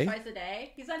 a day? Twice a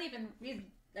day. He's not even,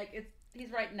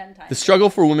 he's right none times. The struggle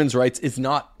for women's rights is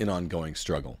not an ongoing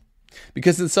struggle.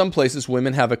 Because in some places,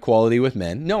 women have equality with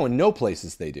men. No, in no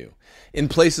places they do. In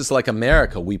places like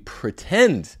America, we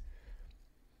pretend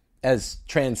as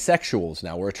transsexuals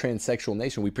now. We're a transsexual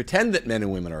nation. We pretend that men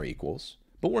and women are equals,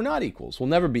 but we're not equals. We'll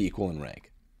never be equal in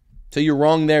rank. So you're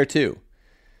wrong there too.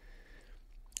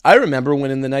 I remember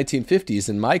when in the 1950s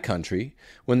in my country,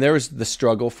 when there was the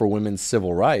struggle for women's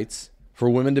civil rights, for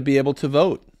women to be able to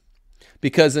vote.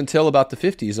 Because until about the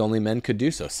 50s, only men could do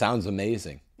so. Sounds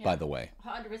amazing, by the way.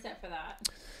 100% for that.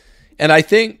 And I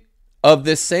think of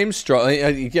this same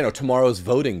struggle, tomorrow's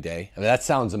voting day. I mean, that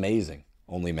sounds amazing.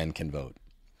 Only men can vote.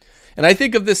 And I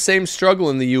think of this same struggle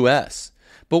in the U.S.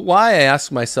 But why, I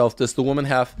ask myself, does the woman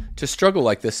have to struggle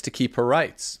like this to keep her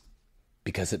rights?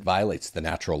 Because it violates the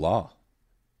natural law.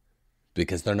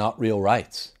 Because they're not real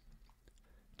rights.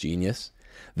 Genius.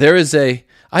 There is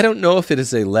I don't know if it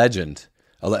is a legend.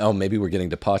 Oh, maybe we're getting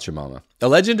to Pachamama. A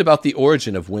legend about the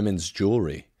origin of women's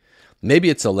jewelry. Maybe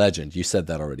it's a legend, you said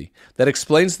that already, that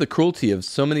explains the cruelty of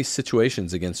so many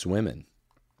situations against women.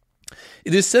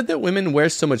 It is said that women wear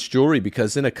so much jewelry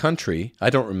because in a country, I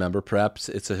don't remember, perhaps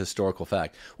it's a historical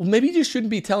fact. Well, maybe you shouldn't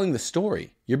be telling the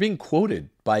story. You're being quoted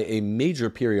by a major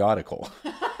periodical.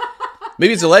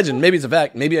 Maybe it's a legend, maybe it's a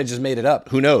fact, maybe I just made it up.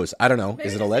 Who knows? I don't know. Maybe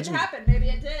is it a legend? Maybe it happened. Maybe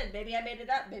it did. Maybe I made it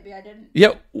up. Maybe I didn't.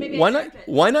 Yeah, maybe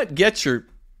why not get your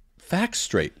facts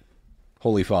straight,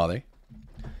 Holy Father?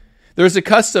 There's a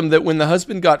custom that when the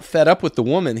husband got fed up with the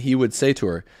woman, he would say to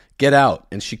her, "Get out,"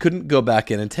 and she couldn't go back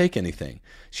in and take anything.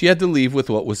 She had to leave with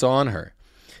what was on her.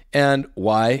 And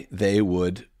why they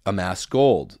would amass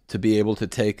gold to be able to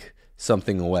take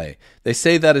something away. They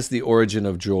say that is the origin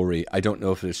of jewelry. I don't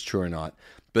know if it's true or not,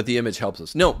 but the image helps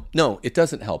us. No, it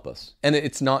doesn't help us. And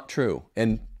it's not true.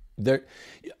 And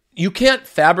you can't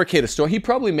fabricate a story. He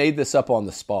probably made this up on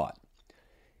the spot.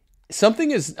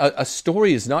 A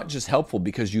story is not just helpful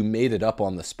because you made it up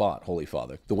on the spot, Holy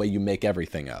Father, the way you make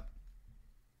everything up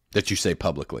that you say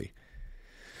publicly.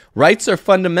 Rights are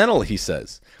fundamental, he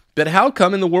says. But how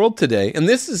come in the world today, and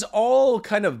this is all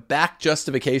kind of back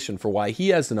justification for why he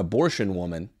has an abortion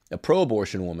woman, a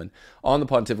pro-abortion woman, on the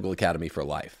Pontifical Academy for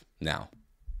Life now.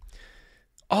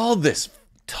 All this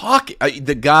talk,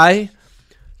 the guy,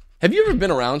 have you ever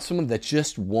been around someone that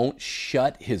just won't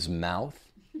shut his mouth?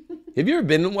 Have you ever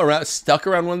been stuck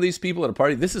around one of these people at a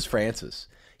party? This is Francis.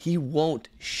 He won't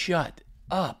shut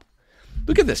up.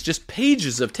 Look at this, just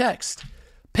pages of text.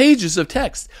 Pages of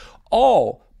text.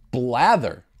 All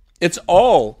blather. It's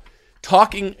all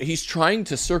talking. He's trying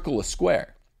to circle a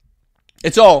square.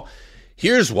 It's all,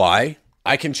 here's why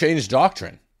I can change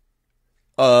doctrine.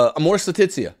 Amoris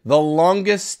Laetitia, the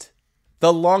longest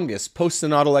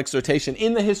post-synodal exhortation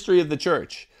in the history of the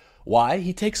church. Why?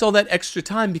 He takes all that extra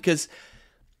time because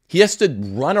he has to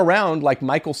run around like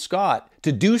Michael Scott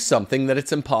to do something that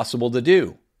it's impossible to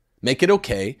do. Make it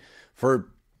okay for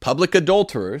public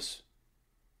adulterers,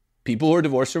 people who are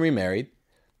divorced or remarried,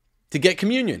 to get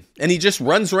communion. And he just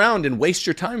runs around and wastes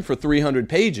your time for 300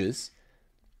 pages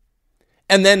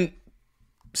and then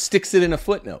sticks it in a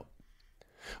footnote.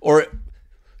 Or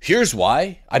here's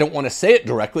why. I don't want to say it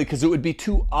directly because it would be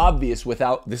too obvious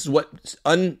without, this is what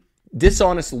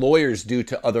dishonest lawyers do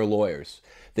to other lawyers.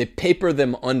 They paper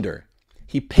them under.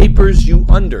 He papers you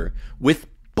under with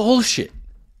bullshit.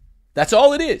 That's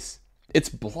all it is. It's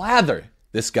blather,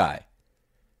 this guy.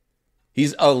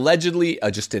 He's allegedly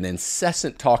just an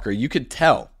incessant talker. You could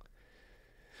tell.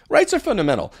 Rights are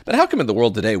fundamental. But how come in the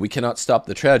world today we cannot stop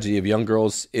the tragedy of young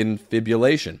girls'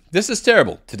 infibulation? This is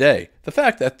terrible today. The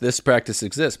fact that this practice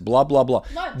exists, blah, blah, blah.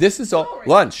 This is all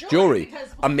jewelry.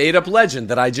 A made-up legend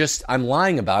that I'm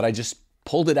lying about. I just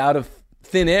pulled it out of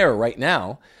thin air right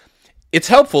now. It's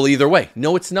helpful either way.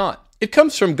 No, it's not. It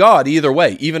comes from God either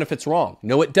way, even if it's wrong.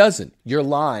 No, it doesn't. You're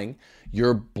lying.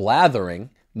 You're blathering.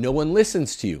 No one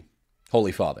listens to you,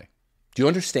 Holy Father. Do you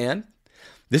understand?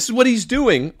 This is what he's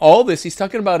doing. All this, he's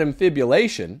talking about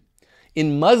infibulation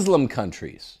in Muslim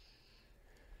countries.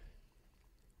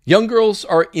 Young girls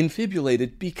are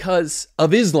infibulated because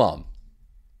of Islam,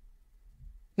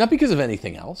 not because of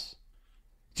anything else.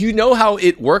 Do you know how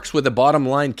it works with a bottom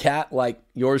line cat like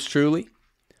yours truly?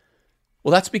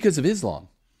 Well, that's because of Islam.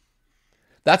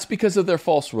 That's because of their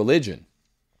false religion.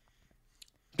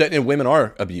 And women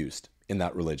are abused in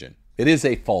that religion. It is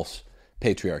a false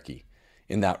patriarchy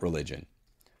in that religion.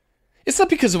 It's not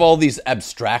because of all these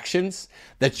abstractions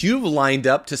that you've lined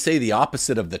up to say the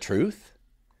opposite of the truth.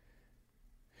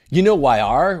 You know why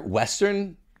our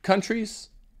Western countries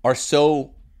are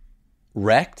so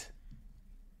wrecked?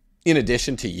 In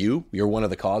addition to you're one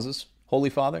of the causes, Holy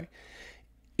Father.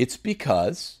 It's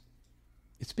because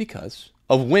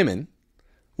of women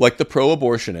like the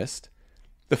pro-abortionist,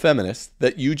 the feminist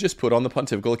that you just put on the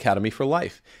Pontifical Academy for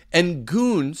Life, and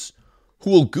goons who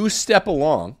will goose step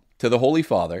along to the Holy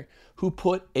Father who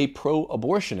put a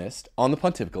pro-abortionist on the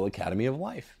Pontifical Academy of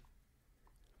Life.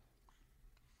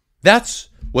 That's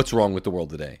what's wrong with the world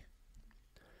today.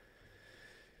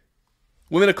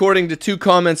 Women, according to two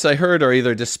comments I heard, are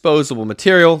either disposable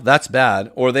material, that's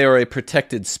bad, or they are a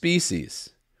protected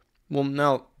species. Well,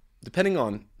 now, depending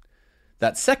on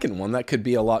that second one, that could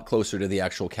be a lot closer to the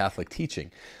actual Catholic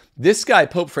teaching. This guy,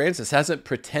 Pope Francis, hasn't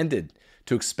pretended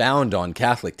to expound on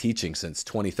Catholic teaching since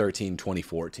 2013,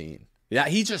 2014. Yeah,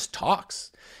 he just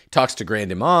talks. He talks to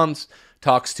grand imams,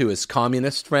 talks to his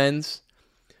communist friends.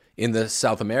 in the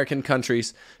South American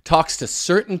countries, talks to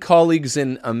certain colleagues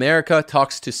in America,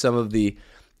 talks to some of the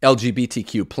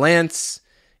LGBTQ plants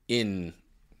in,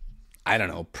 I don't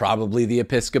know, probably the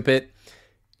Episcopate.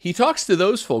 He talks to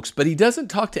those folks, but he doesn't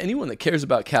talk to anyone that cares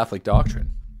about Catholic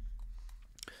doctrine.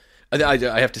 I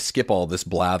have to skip all this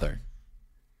blather.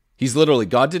 He's literally,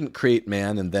 God didn't create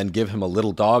man and then give him a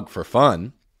little dog for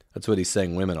fun. That's what he's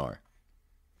saying women are.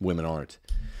 Women aren't.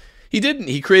 He didn't.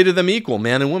 He created them equal,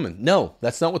 man and woman. No,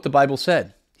 that's not what the Bible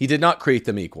said. He did not create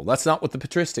them equal. That's not what the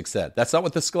patristics said. That's not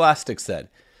what the scholastics said.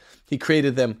 He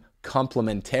created them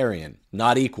complementarian,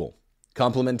 not equal.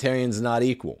 Complementarian's not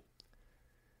equal.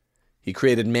 He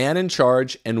created man in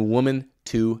charge and woman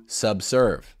to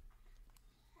subserve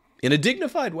in a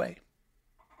dignified way.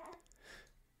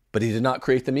 But he did not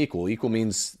create them equal. Equal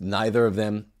means neither of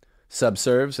them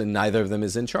subserves and neither of them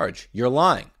is in charge. You're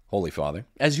lying, Holy Father,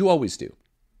 as you always do.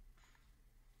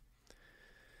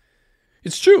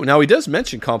 It's true. Now, he does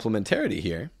mention complementarity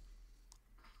here.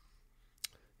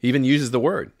 He even uses the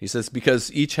word. He says,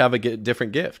 because each have a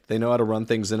different gift. They know how to run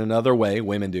things in another way,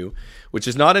 women do, which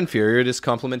is not inferior. It is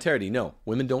complementarity. No,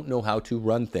 women don't know how to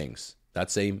run things.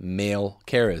 That's a male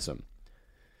charism.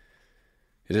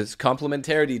 It is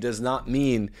complementarity does not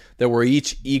mean that we're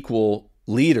each equal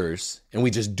leaders and we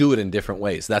just do it in different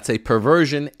ways. That's a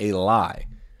perversion, a lie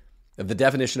of the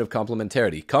definition of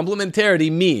complementarity.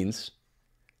 Complementarity means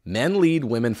men lead,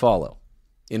 women follow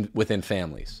within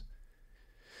families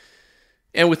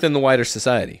and within the wider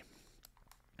society.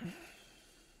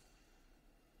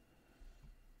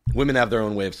 Women have their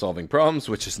own way of solving problems,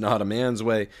 which is not a man's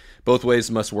way. Both ways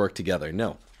must work together.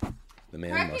 No, the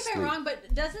man Correct must me if I'm lead. wrong,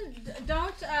 but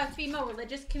don't female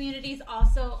religious communities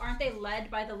also, aren't they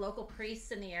led by the local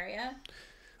priests in the area?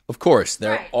 Of course,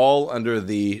 they're Right. all under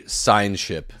the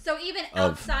signship. So even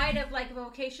outside of like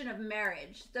vocation of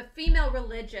marriage, the female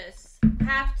religious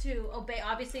have to obey,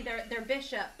 obviously their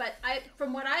bishop. But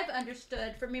from what I've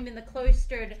understood from even the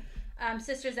cloistered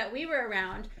sisters that we were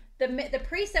around, the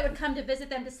priests that would come to visit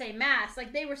them to say mass,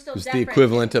 like they were still It's the different.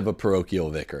 equivalent of a parochial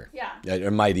vicar. Yeah.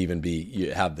 It might even be,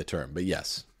 you have the term, but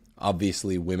yes,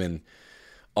 obviously women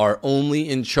are only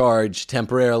in charge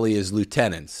temporarily as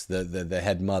lieutenants, the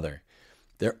head mother.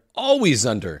 They're always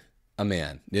under a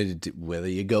man. Whether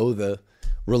you go the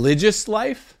religious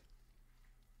life,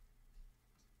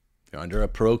 you're under a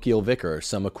parochial vicar or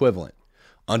some equivalent.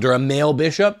 Under a male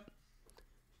bishop,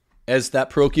 as that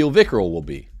parochial vicar will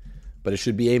be. But it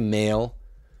should be a male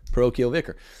parochial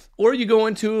vicar. Or you go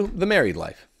into the married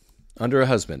life, under a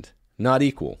husband, not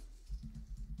equal.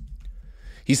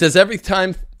 He says every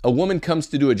time a woman comes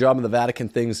to do a job in the Vatican,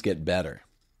 things get better.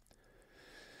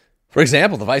 For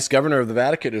example, the vice governor of the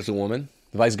Vatican is a woman.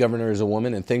 The vice governor is a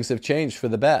woman, and things have changed for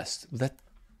the best. That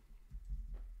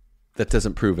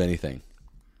doesn't prove anything.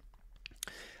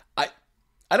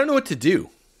 I don't know what to do.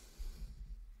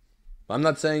 I'm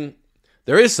not saying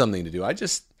there is something to do.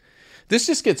 This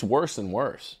just gets worse and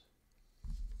worse.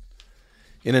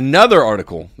 In another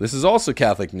article, this is also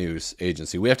Catholic News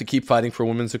Agency, we have to keep fighting for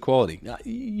women's equality. Now,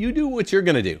 you do what you're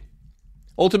going to do.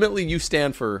 Ultimately, you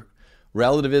stand for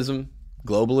relativism,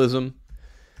 globalism.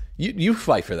 You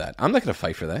fight for that. I'm not going to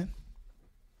fight for that.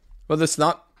 Well, that's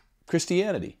not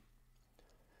Christianity.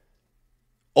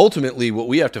 Ultimately, what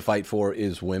we have to fight for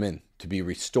is women to be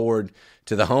restored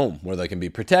to the home where they can be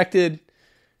protected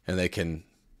and they can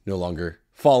no longer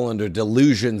fall under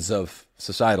delusions of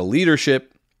societal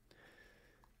leadership.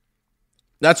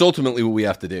 That's ultimately what we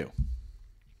have to do.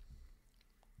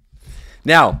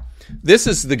 Now, this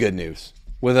is the good news.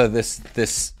 Whether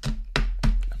this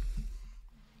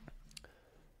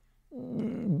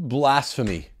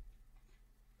blasphemy,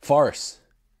 farce,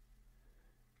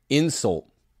 insult,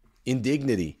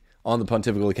 indignity on the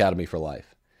Pontifical Academy for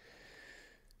Life.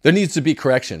 There needs to be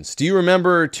corrections. Do you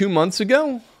remember 2 months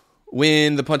ago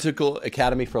when the Pontifical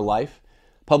Academy for Life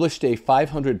published a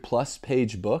 500-plus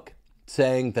page book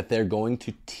saying that they're going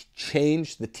to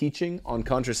change the teaching on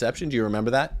contraception? Do you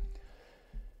remember that?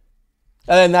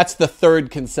 And that's the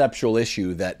third conceptual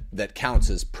issue that counts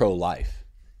as pro-life.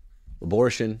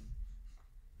 Abortion,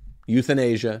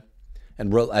 euthanasia,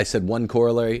 and I said one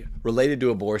corollary related to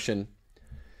abortion,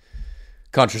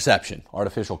 contraception,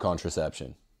 artificial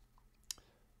contraception.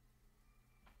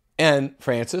 And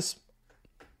Francis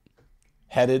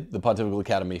headed the Pontifical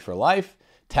Academy for Life,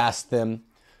 tasked them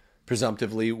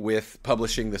presumptively with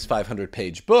publishing this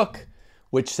 500-page book,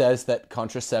 which says that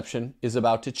contraception is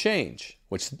about to change,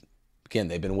 which, again,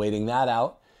 they've been waiting that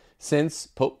out since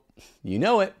Pope, you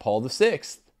know it, Paul VI,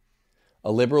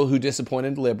 a liberal who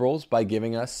disappointed liberals by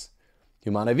giving us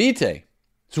Humanae Vitae.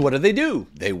 So what do?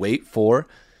 They wait for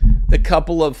the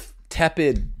couple of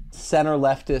tepid center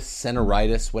leftists, center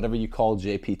rightists, whatever you call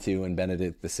JP2 and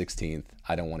Benedict XVI.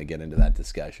 I don't want to get into that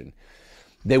discussion.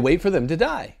 They wait for them to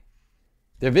die.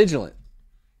 They're vigilant.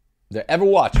 They're ever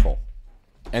watchful.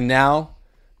 And now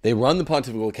they run the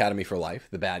Pontifical Academy for Life,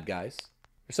 the bad guys.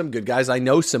 There's some good guys. I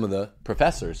know some of the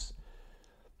professors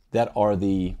that are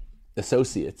the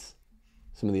associates,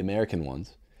 some of the American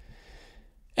ones.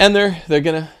 And they're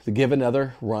going to give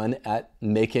another run at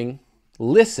making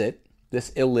licit, this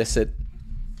illicit,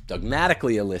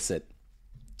 dogmatically illicit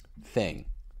thing,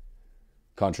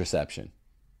 contraception.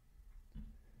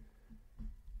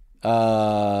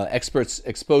 Experts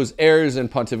expose errors in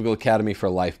Pontifical Academy for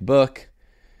Life book.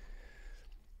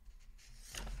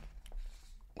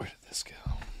 Where did this go?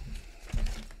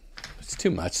 It's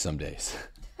too much some days.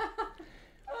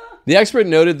 The expert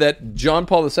noted that John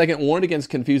Paul II warned against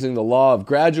confusing the law of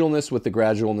gradualness with the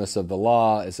gradualness of the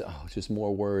law. Just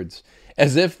more words.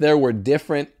 As if there were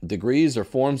different degrees or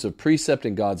forms of precept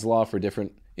in God's law for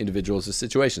different individuals or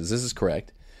situations. This is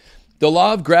correct. The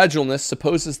law of gradualness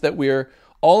supposes that we are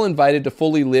all invited to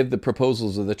fully live the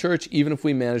proposals of the church, even if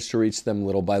we manage to reach them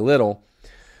little by little,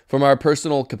 from our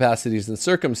personal capacities and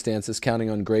circumstances, counting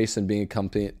on grace and being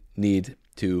accompanied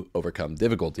to overcome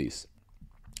difficulties.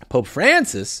 Pope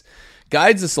Francis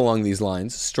guides us along these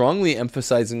lines, strongly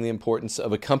emphasizing the importance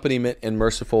of accompaniment and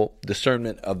merciful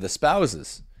discernment of the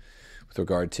spouses with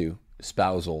regard to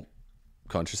spousal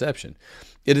contraception.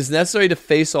 It is necessary to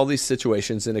face all these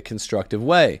situations in a constructive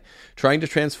way, trying to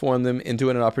transform them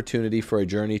into an opportunity for a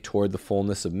journey toward the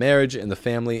fullness of marriage and the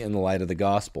family in the light of the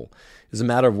gospel. It is a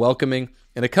matter of welcoming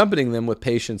and accompanying them with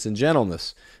patience and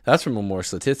gentleness. That's from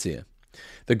Amoris Laetitia.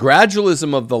 The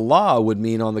gradualism of the law would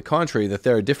mean, on the contrary, that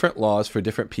there are different laws for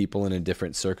different people and in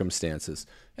different circumstances.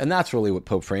 And that's really what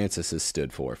Pope Francis has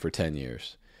stood for 10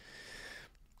 years.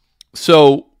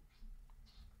 So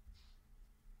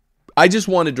I just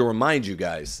wanted to remind you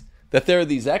guys that there are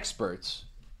these experts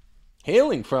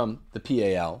hailing from the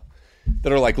PAL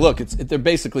that are like, look, they're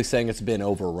basically saying it's been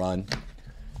overrun.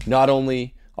 Not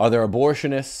only are there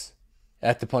abortionists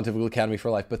at the Pontifical Academy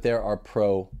for Life, but there are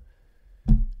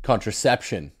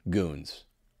pro-contraception goons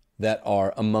that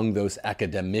are among those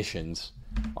academicians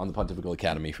on the Pontifical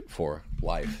Academy for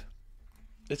Life.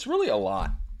 It's really a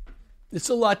lot. It's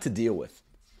a lot to deal with.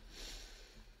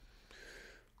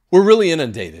 We're really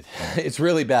inundated. It's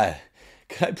really bad.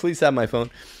 Can I please have my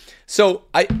phone? So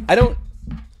I don't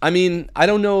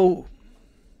know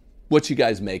what you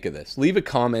guys make of this. Leave a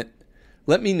comment.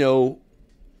 Let me know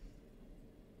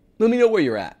where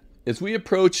you're at. As we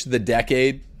approach the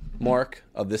decade mark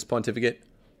of this pontificate,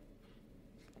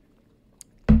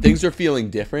 things are feeling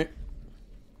different.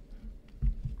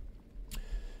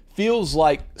 Feels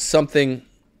like something,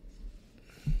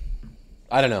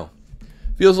 I don't know.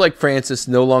 Feels like Francis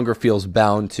no longer feels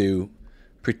bound to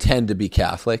pretend to be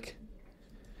Catholic.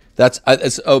 That's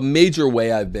a major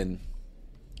way I've been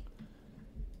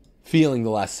feeling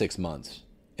the last 6 months.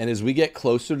 And as we get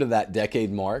closer to that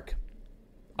decade mark,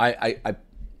 I'm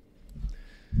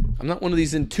not one of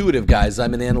these intuitive guys.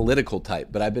 I'm an analytical type,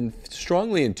 but I've been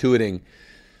strongly intuiting.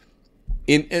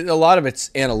 In a lot of it's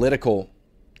analytical.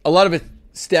 A lot of it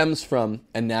stems from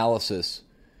analysis,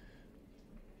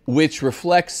 which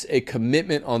reflects a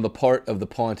commitment on the part of the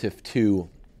pontiff to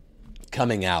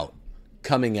coming out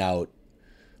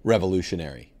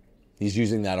revolutionary. He's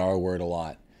using that R word a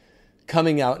lot.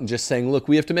 Coming out and just saying, look,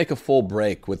 we have to make a full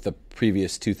break with the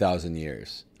previous 2,000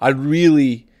 years. I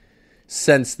really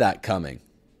sense that coming.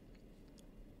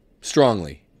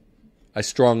 Strongly. I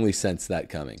strongly sense that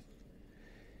coming.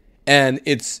 And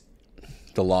it's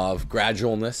the law of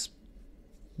gradualness,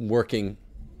 working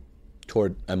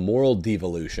toward a moral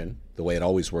devolution, the way it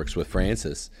always works with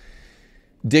Francis,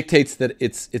 dictates that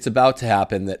it's about to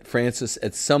happen, that Francis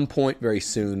at some point very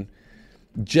soon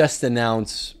just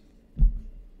announce,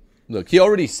 look, he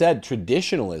already said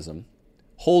traditionalism,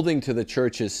 holding to the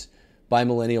church's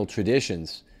bimillennial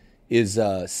traditions, is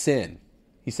sin.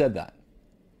 He said that.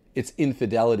 It's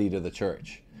infidelity to the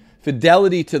church.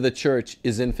 Fidelity to the church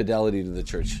is infidelity to the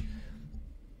church.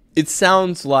 It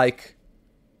sounds like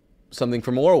something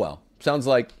from Orwell. Sounds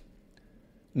like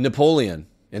Napoleon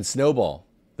and Snowball,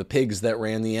 the pigs that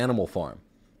ran the animal farm.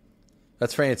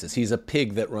 That's Francis. He's a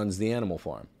pig that runs the animal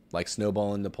farm, like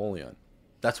Snowball and Napoleon.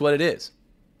 That's what it is.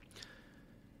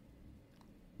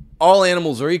 All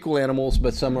animals are equal animals,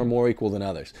 but some are more equal than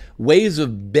others. Ways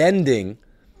of bending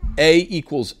A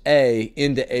equals A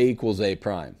into A equals A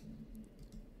prime.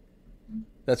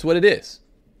 That's what it is.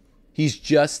 He's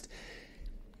just...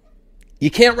 You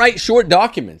can't write short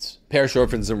documents, pairs,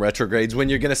 orphans, and retrogrades, when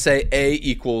you're going to say A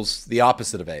equals the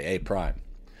opposite of A prime.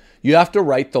 You have to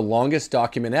write the longest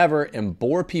document ever and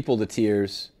bore people to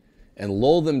tears and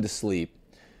lull them to sleep.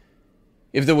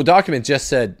 If the document just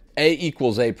said A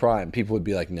equals A prime, people would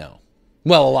be like, no.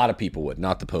 Well, a lot of people would,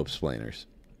 not the Pope-splainers.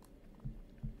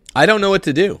 I don't know what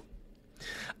to do.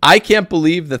 I can't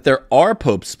believe that there are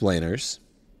Pope-splainers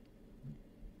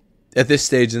at this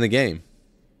stage in the game.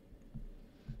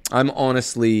 I'm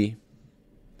honestly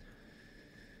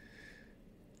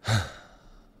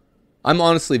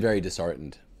very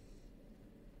disheartened.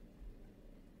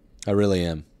 I really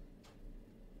am.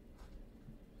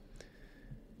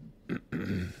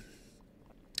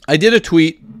 I did a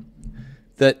tweet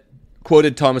that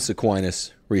quoted Thomas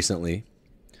Aquinas recently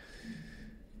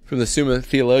from the Summa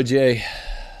Theologiae,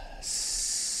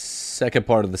 second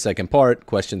part of the second part,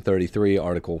 question 33,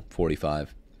 article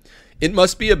 45. It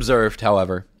must be observed,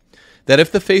 however, that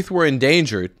if the faith were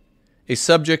endangered, a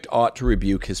subject ought to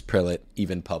rebuke his prelate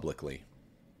even publicly.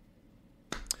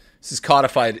 This is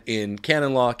codified in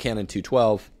canon law, Canon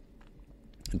 212,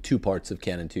 and two parts of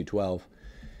Canon 212.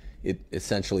 It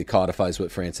essentially codifies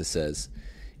what Francis says.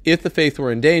 If the faith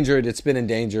were endangered, it's been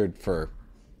endangered for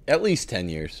at least 10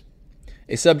 years.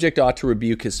 A subject ought to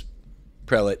rebuke his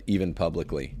prelate even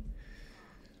publicly.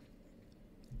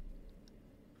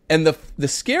 And the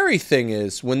scary thing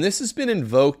is, when this has been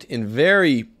invoked in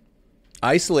very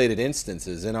isolated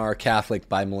instances in our Catholic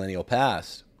bimillennial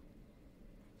past,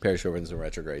 parish overings and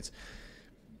retrogrades,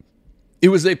 it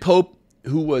was a pope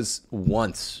who was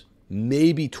once,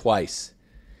 maybe twice,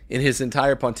 in his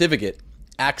entire pontificate,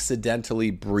 accidentally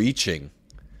breaching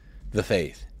the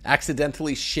faith,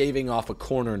 accidentally shaving off a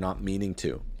corner not meaning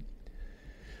to.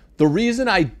 The reason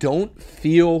I don't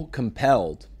feel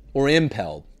compelled, or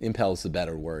impelled is the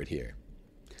better word here.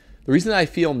 The reason I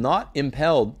feel not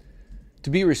impelled to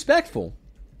be respectful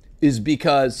is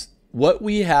because what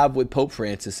we have with Pope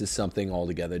Francis is something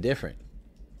altogether different.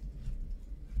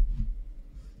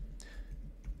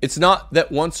 It's not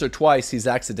that once or twice he's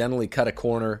accidentally cut a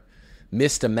corner,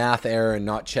 missed a math error and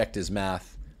not checked his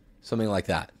math, something like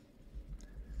that.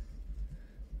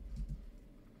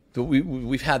 But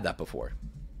we've had that before.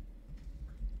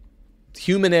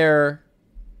 Human error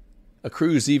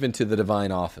accrues even to the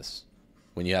divine office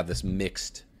when you have this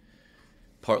mixed,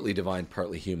 partly divine,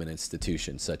 partly human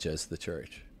institution such as the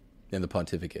church and the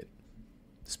pontificate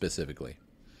specifically.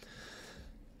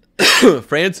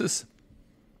 Francis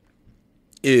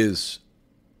is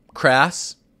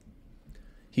crass.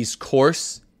 He's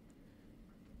coarse.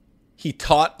 He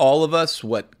taught all of us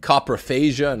what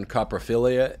coprophagia and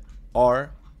coprophilia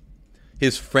are.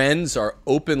 His friends are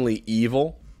openly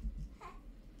evil,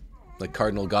 like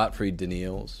Cardinal Gottfried de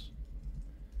Niels.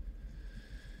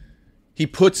 He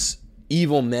puts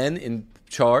evil men in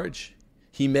charge.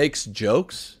 He makes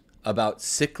jokes about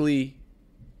sickly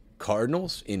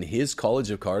cardinals in his College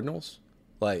of Cardinals,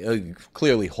 like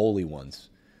clearly holy ones.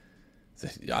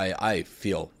 I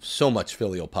feel so much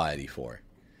filial piety for.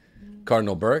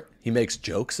 Cardinal Burke, he makes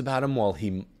jokes about him while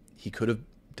he could have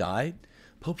died.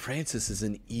 Pope Francis is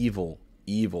an evil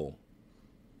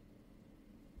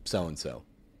so-and-so.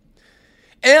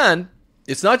 And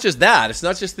it's not just that. It's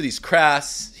not just that he's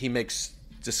crass. He makes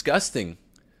disgusting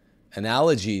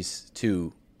analogies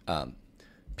to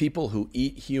people who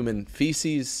eat human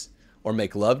feces or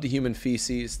make love to human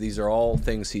feces. These are all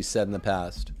things he's said in the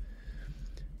past.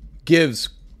 Gives,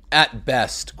 at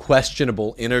best,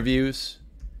 questionable interviews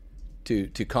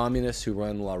to communists who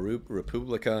run La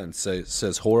Repubblica and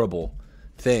says horrible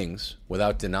things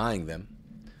without denying them.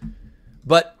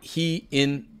 But he,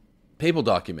 in papal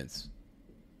documents,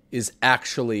 is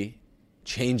actually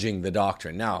changing the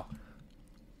doctrine. Now,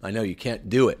 I know you can't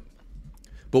do it,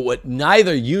 but what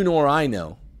neither you nor I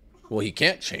know, well, he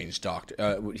can't change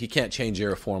he can't change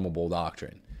irreformable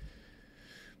doctrine.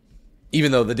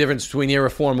 Even though the difference between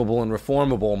irreformable and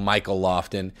reformable, Michael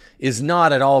Lofton, is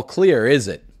not at all clear, is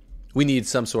it? We need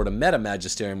some sort of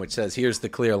meta-magisterium which says, here's the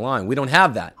clear line. We don't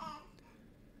have that.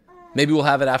 Maybe we'll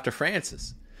have it after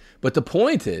Francis. But the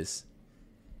point is,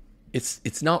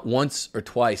 it's not once or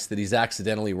twice that he's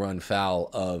accidentally run foul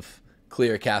of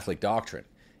clear Catholic doctrine.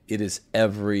 It is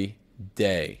every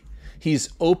day. He's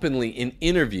openly, in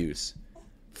interviews,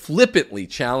 flippantly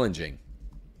challenging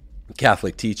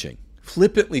Catholic teaching.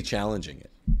 Flippantly challenging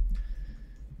it.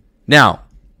 Now,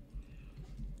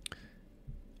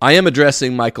 I am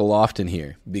addressing Michael Lofton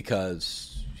here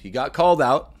because he got called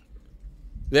out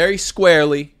very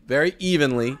squarely, very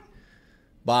evenly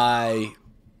by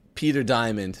Peter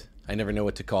Diamond. I never know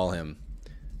what to call him.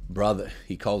 Brother.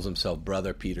 He calls himself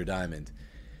Brother Peter Diamond.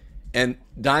 And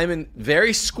Diamond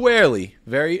very squarely,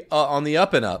 very on the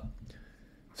up and up,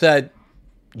 said,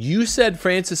 you said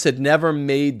Francis had never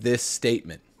made this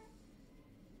statement.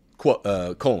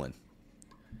 colon.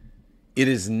 It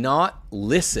is not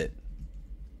licit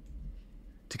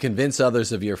to convince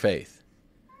others of your faith.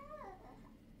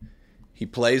 He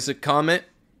plays a comment,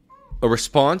 a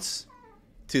response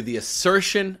to the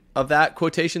assertion of that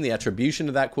quotation, the attribution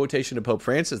of that quotation to Pope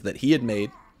Francis that he had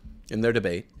made in their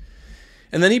debate.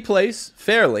 And then he plays,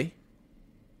 fairly,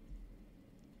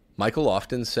 Michael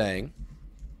Lofton saying,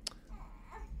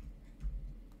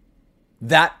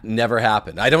 that never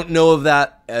happened. I don't know of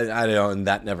that. And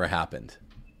that never happened.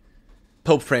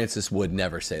 Pope Francis would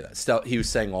never say that. Still, he was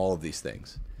saying all of these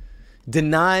things,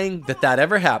 denying that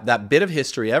ever happened, that bit of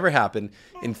history ever happened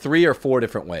in 3 or 4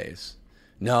 different ways.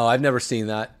 No, I've never seen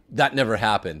that. That never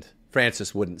happened.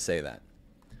 Francis wouldn't say that.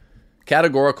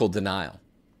 Categorical denial.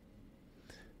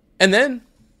 And then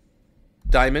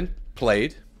Diamond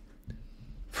played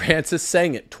Francis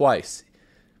saying it twice.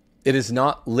 It is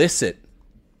not licit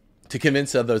to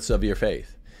convince others of your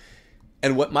faith.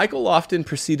 And what Michael Lofton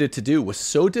proceeded to do was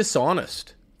so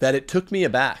dishonest that it took me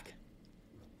aback.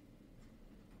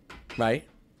 Right?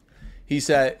 He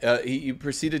said, he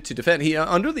proceeded to defend. He,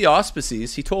 under the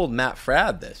auspices, he told Matt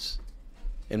Fradd this,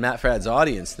 in Matt Fradd's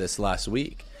audience this last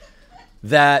week,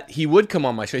 that he would come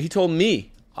on my show. He told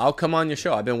me, I'll come on your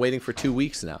show. I've been waiting for 2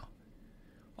 weeks now.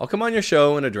 I'll come on your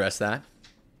show and address that.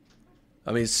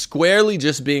 I mean, squarely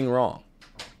just being wrong.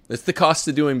 It's the cost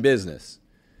of doing business.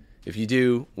 If you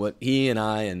do what he and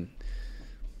I and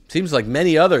seems like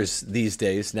many others these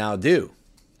days now do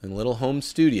in a little home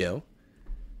studio,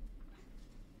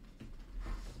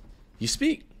 you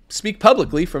speak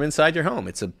publicly from inside your home.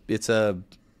 It's an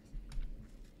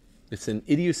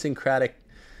idiosyncratic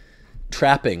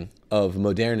trapping of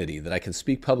modernity that I can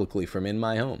speak publicly from in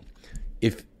my home.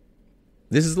 If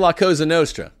this is La Cosa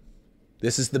Nostra,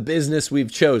 this is the business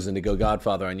we've chosen to go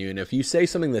Godfather on you. And if you say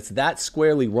something that's that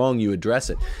squarely wrong, you address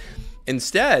it.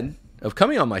 Instead of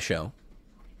coming on my show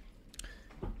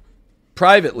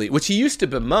privately, which he used to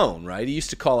bemoan, right? He used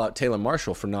to call out Taylor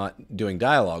Marshall for not doing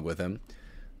dialogue with him.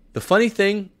 The funny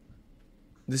thing,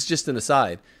 this is just an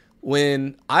aside,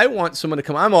 when I want someone to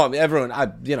come,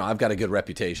 I've got a good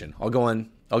reputation. I'll go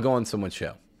on someone's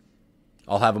show.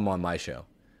 I'll have them on my show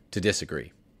to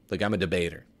disagree. Like, I'm a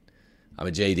debater. I'm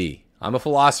a JD. I'm a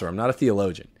philosopher. I'm not a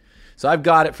theologian. So I've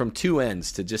got it from 2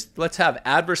 ends to just, let's have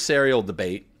adversarial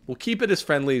debate. We'll keep it as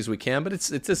friendly as we can, but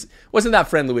it wasn't that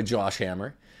friendly with Josh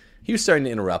Hammer. He was starting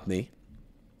to interrupt me.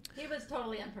 He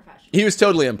was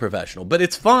totally unprofessional. But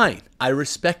it's fine. I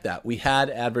respect that. We had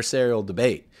adversarial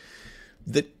debate.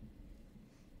 The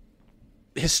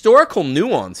historical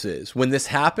nuances, when this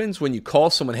happens, when you call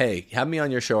someone, hey, have me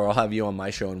on your show or I'll have you on my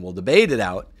show and we'll debate it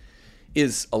out,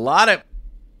 is a lot of,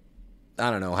 I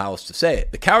don't know how else to say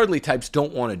it. The cowardly types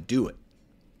don't want to do it.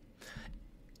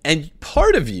 And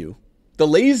part of you, the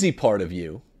lazy part of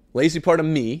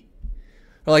me,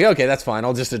 are like, okay, that's fine.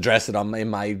 I'll just address it in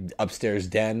my upstairs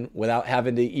den without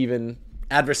having to even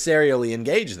adversarially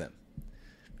engage them.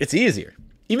 It's easier.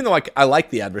 Even though I like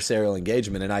the adversarial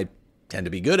engagement and I tend to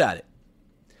be good at it.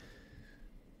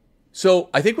 So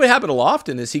I think what happened to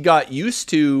Lofton is he got used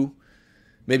to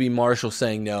maybe Marshall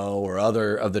saying no or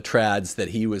other of the trads that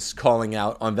he was calling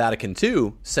out on Vatican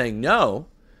II saying no,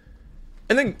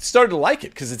 and then started to like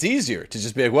it because it's easier to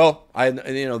just be like, well,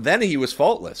 then he was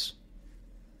faultless.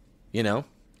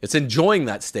 It's enjoying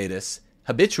that status,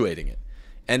 habituating it.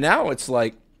 And now it's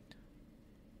like,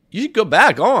 you should go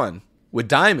back on with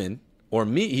Diamond or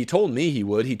me. He told me he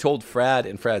would. He told Fradd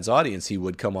and Fradd's audience he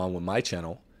would come on with my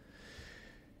channel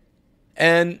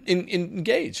and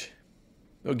engage.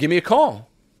 Give me a call.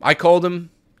 I called him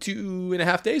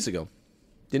 2.5 days ago.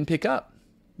 Didn't pick up.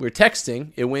 We were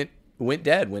texting. It went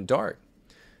dead, went dark.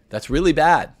 That's really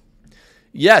bad.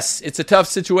 Yes, it's a tough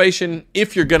situation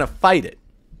if you're going to fight it.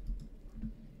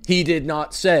 He did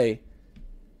not say,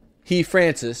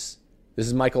 Francis, this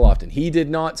is Michael Lofton, he did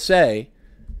not say,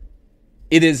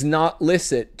 it is not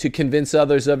licit to convince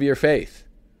others of your faith.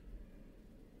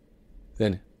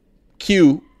 Then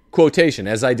cue quotation,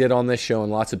 as I did on this show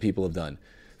and lots of people have done.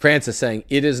 Francis saying,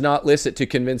 it is not licit to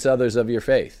convince others of your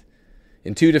faith.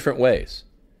 In 2 different ways.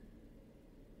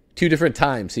 2 different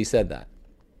times he said that.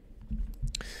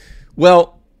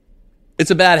 Well,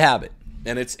 it's a bad habit.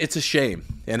 And it's a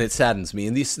shame. And it saddens me.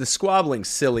 And the squabbling,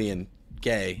 silly and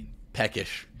gay,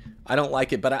 peckish. I don't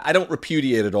like it, but I don't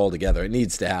repudiate it altogether. It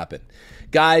needs to happen.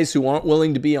 Guys who aren't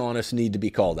willing to be honest need to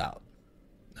be called out.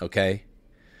 Okay?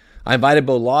 I invited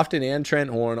both Lofton and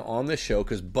Trent Horn on this show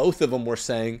because both of them were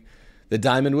saying the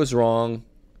Diamond was wrong.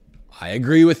 I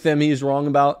agree with them. He's wrong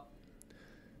about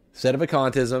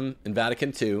Sedevacantism in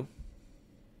Vatican II.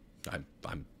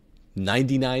 I'm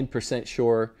 99%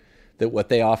 sure that what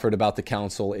they offered about the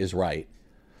council is right.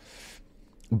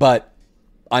 But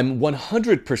I'm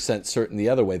 100% certain the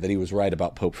other way that he was right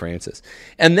about Pope Francis.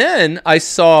 And then I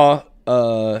saw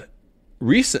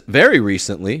very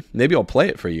recently, maybe I'll play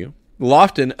it for you,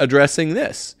 Lofton addressing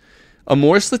this.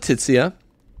 Amoris Laetitia,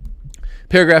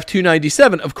 paragraph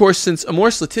 297. Of course, since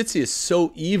Amoris Laetitia is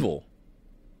so evil,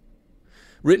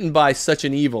 written by such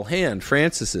an evil hand,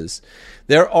 Francis's,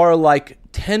 there are like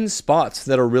 10 spots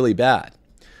that are really bad.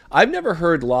 I've never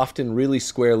heard Lofton really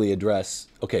squarely address,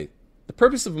 okay, the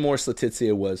purpose of Amoris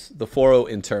Laetitia was the Foro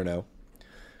Interno.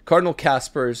 Cardinal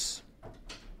Casper's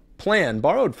plan,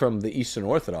 borrowed from the Eastern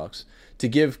Orthodox, to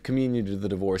give communion to the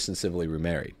divorced and civilly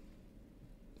remarried.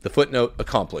 The footnote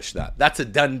accomplished that. That's a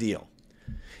done deal.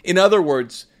 In other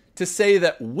words, to say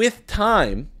that with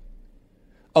time,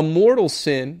 a mortal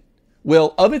sin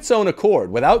will, of its own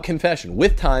accord, without confession,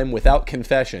 with time, without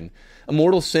confession, a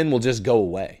mortal sin will just go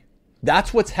away.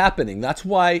 That's what's happening. That's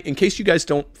why, in case you guys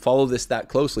don't follow this that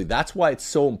closely, that's why it's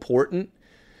so important.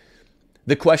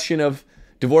 The question of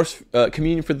divorce,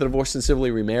 communion for the divorced and civilly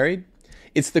remarried.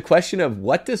 It's the question of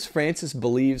what does Francis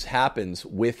believes happens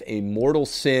with a mortal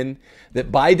sin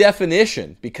that by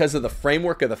definition, because of the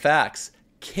framework of the facts,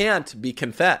 can't be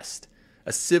confessed.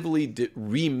 A civilly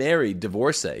remarried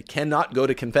divorcee cannot go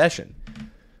to confession.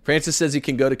 Francis says he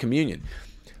can go to communion.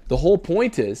 The whole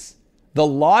point is the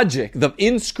logic, the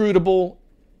inscrutable,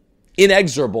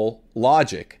 inexorable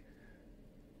logic,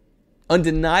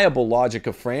 undeniable logic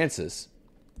of Francis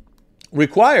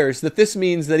requires that this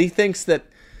means that he thinks that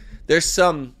there's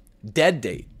some dead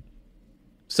date,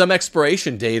 some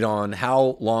expiration date on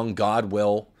how long God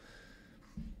will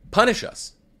punish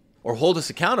us or hold us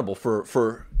accountable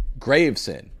for grave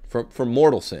sin, for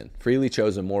mortal sin, freely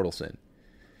chosen mortal sin.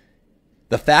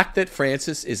 The fact that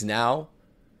Francis is now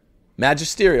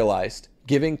magisterialized,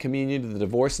 giving communion to the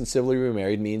divorced and civilly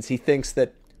remarried, means he thinks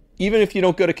that even if you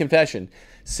don't go to confession,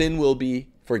 sin will be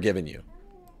forgiven you.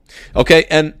 Okay,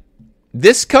 and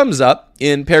this comes up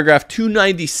in paragraph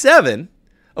 297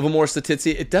 of Amoris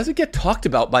Laetitia. It doesn't get talked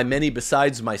about by many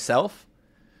besides myself.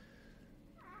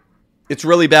 It's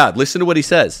really bad. Listen to what he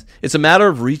says. It's a matter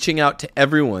of reaching out to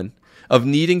everyone, of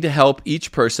needing to help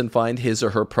each person find his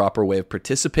or her proper way of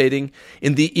participating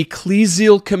in the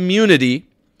ecclesial community.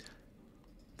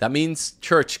 That means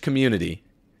church community.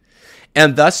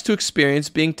 And thus to experience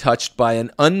being touched by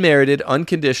an unmerited,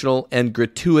 unconditional, and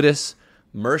gratuitous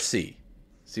mercy.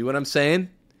 See what I'm saying?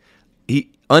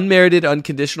 Unmerited,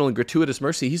 unconditional, and gratuitous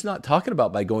mercy, he's not talking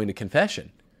about by going to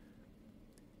confession.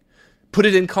 Put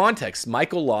it in context.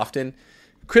 Michael Lofton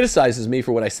criticizes me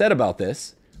for what I said about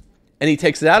this, and he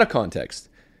takes it out of context.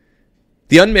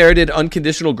 The unmerited,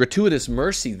 unconditional, gratuitous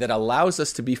mercy that allows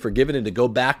us to be forgiven and to go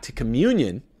back to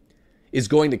communion is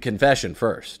going to confession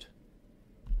first.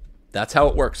 That's how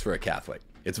it works for a Catholic.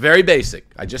 It's very basic.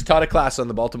 I just taught a class on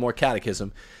the Baltimore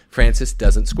Catechism. Francis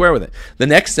doesn't square with it. The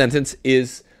next sentence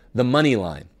is the money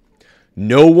line.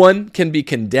 No one can be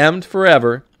condemned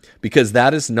forever because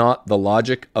that is not the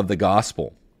logic of the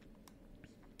gospel.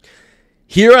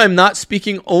 Here I'm not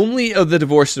speaking only of the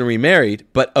divorced and remarried,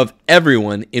 but of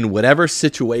everyone in whatever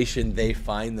situation they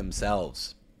find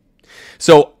themselves.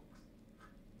 So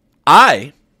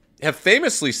I have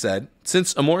famously said,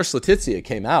 since Amoris Laetitia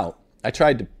came out, I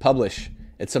tried to publish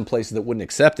at some places that wouldn't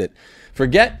accept it.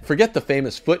 Forget the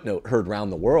famous footnote heard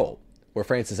around the world, where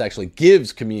Francis actually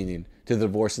gives communion to the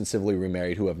divorced and civilly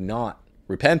remarried who have not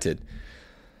repented.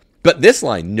 But this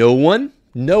line, no one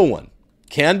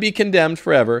can be condemned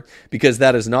forever because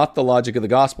that is not the logic of the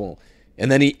gospel.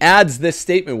 And then he adds this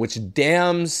statement which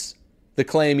damns the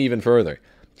claim even further.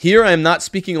 Here I am not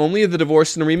speaking only of the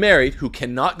divorced and remarried who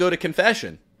cannot go to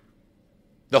confession,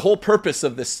 the whole purpose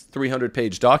of this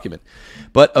 300-page document,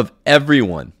 but of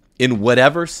everyone in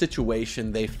whatever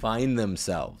situation they find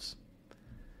themselves.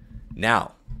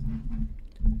 Now,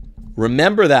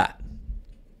 remember that.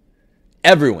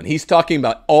 Everyone. He's talking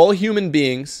about all human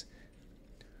beings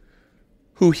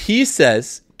who he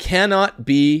says cannot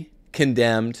be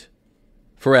condemned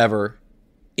forever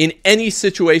in any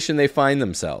situation they find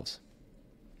themselves.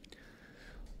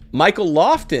 Michael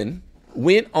Lofton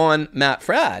went on Matt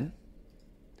Fradd,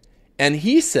 and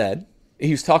he said,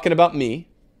 he was talking about me.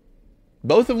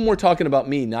 Both of them were talking about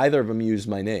me. Neither of them used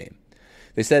my name.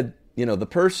 They said, the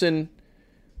person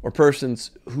or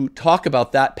persons who talk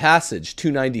about that passage,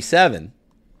 297,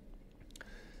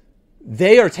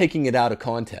 they are taking it out of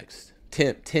context.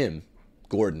 Tim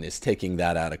Gordon is taking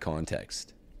that out of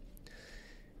context.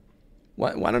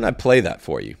 Why don't I play that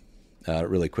for you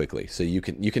really quickly so you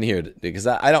can hear it, because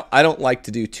I don't like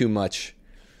to do too much.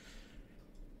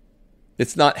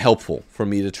 It's not helpful for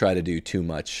me to try to do too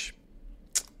much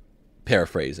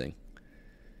paraphrasing.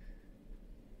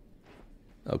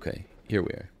 Okay, here we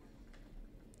are.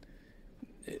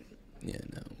 Yeah,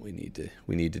 no, we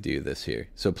need to do this here.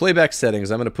 So playback settings,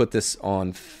 I'm going to put this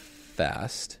on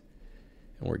fast,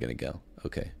 and we're going to go.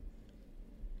 Okay.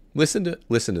 Listen to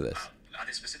this. Are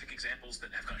there specific examples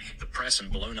that have kind of hit the press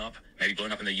and blown up, maybe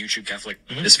blown up in the YouTube Catholic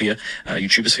sphere,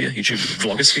 YouTube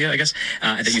vlogosphere, I guess,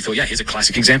 and that you thought, yeah, here's a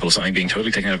classic example of something being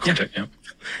totally taken out of context? Yeah.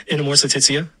 In Amoris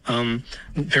Laetitia,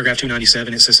 paragraph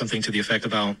 297, it says something to the effect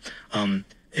about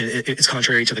it's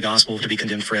contrary to the gospel to be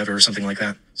condemned forever, or something like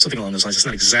that. Something along those lines. It's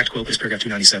not an exact quote, but it's paragraph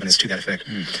 297. It's to that effect.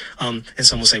 And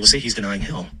some will say, well, see, he's denying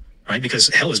hell. Right?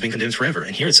 Because hell has been condemned forever.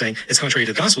 And here it's saying it's contrary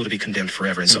to the gospel to be condemned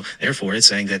forever. And so, therefore, it's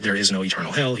saying that there is no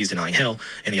eternal hell. He's denying hell,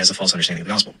 and he has a false understanding of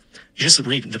the gospel. You just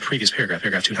read the previous paragraph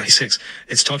 296.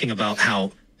 It's talking about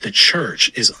how the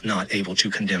church is not able to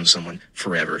condemn someone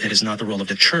forever. It is not the role of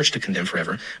the church to condemn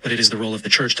forever, but it is the role of the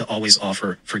church to always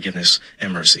offer forgiveness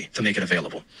and mercy, to make it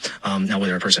available. Now,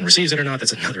 whether a person receives it or not,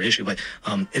 that's another issue, but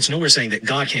it's nowhere saying that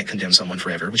God can't condemn someone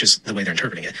forever, which is the way they're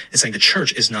interpreting it. It's saying the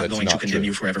church is not going to condemn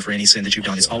you forever for any sin that you've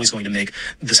done. It's always going to make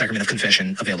the sacrament of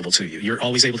confession available to you. You're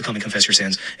always able to come and confess your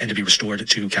sins and to be restored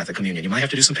to Catholic communion. You might have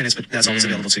to do some penance, but that's always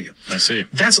available to you. I see.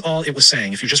 That's all it was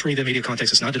saying. If you just read the immediate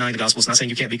context, it's not denying the gospel. It's not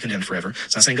saying you can't be condemned forever.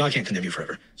 It's not saying God can't condemn you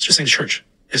forever. It's just saying the church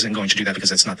isn't going to do that because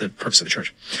that's not the purpose of the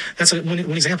church. That's one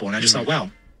example. And I just thought, wow.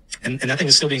 And that thing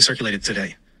is still being circulated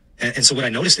today. And so what I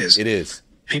noticed is... It is.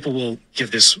 People will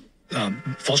give this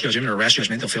false judgment or rash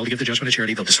judgment. They'll fail to give the judgment of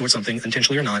charity. They'll distort something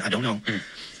intentionally or not. I don't know.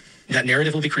 That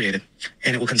narrative will be created,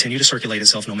 and it will continue to circulate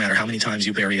itself no matter how many times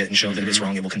you bury it and show that it's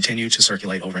wrong. It will continue to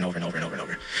circulate over and over and over and over and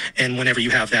over. And whenever you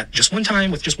have that just one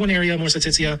time with just one area, Amoris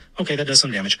Laetitia, okay, that does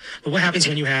some damage. But what happens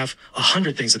when you have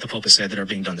 100 things that the Pope has said that are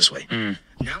being done this way? Now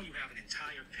you have an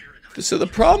entire paradigm. So the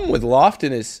problem with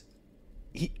Lofton is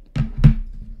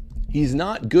he's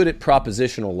not good at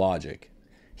propositional logic.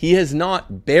 He has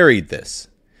not buried this.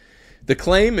 The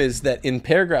claim is that in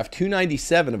paragraph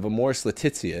 297 of Amoris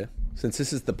Laetitia, since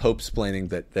this is the Pope explaining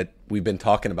that we've been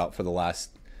talking about for the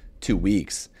last 2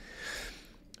 weeks,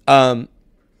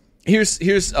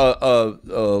 here's a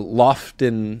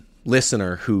Lofton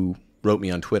listener who wrote me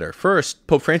on Twitter. First,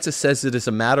 Pope Francis says it is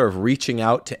a matter of reaching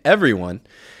out to everyone,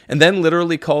 and then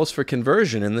literally calls for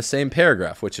conversion in the same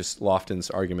paragraph, which is Lofton's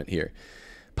argument here.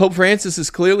 Pope Francis is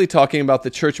clearly talking about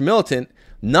the church militant,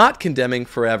 not condemning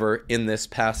forever in this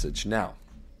passage. Now,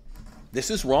 this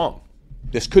is wrong.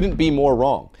 This couldn't be more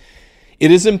wrong. It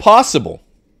is impossible.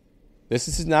 This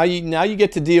is now you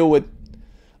get to deal with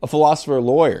a philosopher or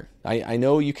lawyer. I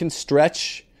know you can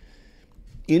stretch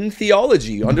in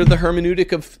theology under the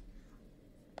hermeneutic of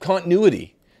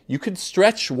continuity. You could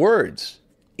stretch words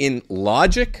in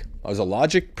logic. I was a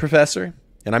logic professor,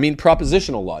 and I mean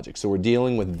propositional logic. So we're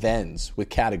dealing with thens, with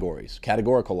categories,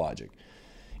 categorical logic.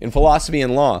 In philosophy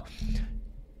and law,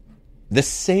 the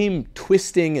same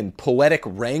twisting and poetic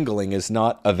wrangling is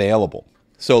not available.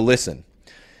 So listen.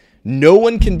 No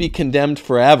one can be condemned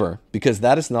forever because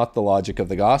that is not the logic of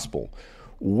the gospel.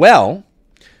 Well,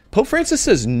 Pope Francis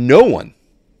says no one,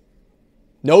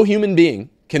 no human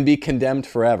being can be condemned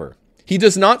forever. He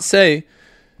does not say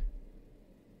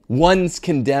one's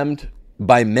condemned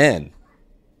by men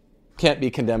can't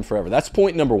be condemned forever. That's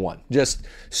point number one. Just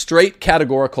straight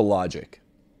categorical logic.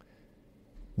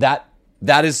 That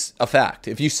is a fact.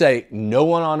 If you say no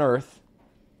one on earth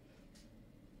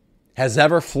has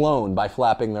ever flown by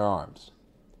flapping their arms,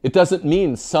 it doesn't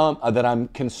mean that I'm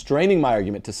constraining my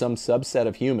argument to some subset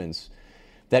of humans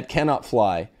that cannot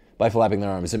fly by flapping their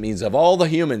arms. It means of all the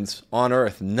humans on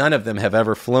earth, none of them have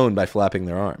ever flown by flapping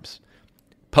their arms.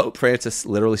 Pope Francis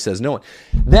literally says no one.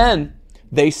 Then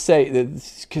they say,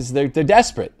 because they're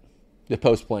desperate, the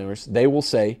post-blamers, they will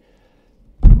say,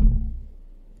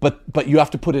 but you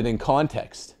have to put it in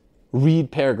context.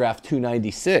 Read paragraph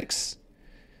 296.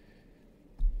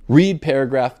 Read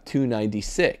paragraph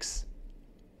 296.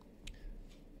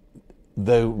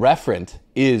 The referent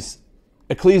is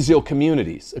ecclesial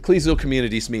communities. Ecclesial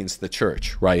communities means the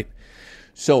church, right?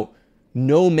 So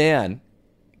no man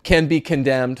can be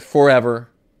condemned forever.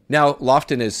 Now,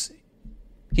 Lofton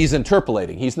he's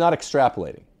interpolating. He's not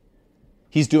extrapolating.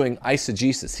 He's doing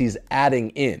eisegesis. He's adding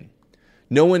in.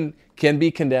 No one can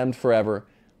be condemned forever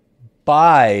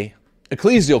by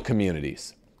ecclesial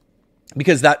communities.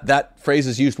 Because that phrase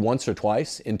is used once or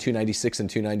twice in 296 and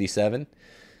 297.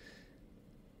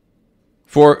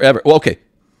 Forever. Well, okay.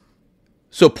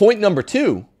 So point number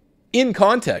two, in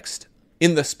context,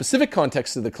 in the specific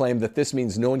context of the claim that this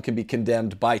means no one can be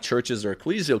condemned by churches or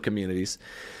ecclesial communities,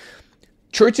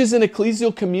 churches and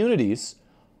ecclesial communities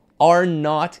are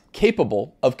not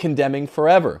capable of condemning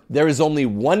forever. There is only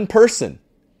one person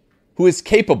who is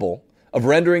capable of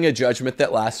rendering a judgment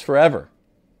that lasts forever.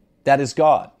 That is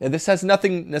God. And this has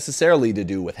nothing necessarily to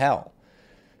do with hell.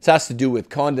 This has to do with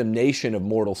condemnation of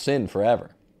mortal sin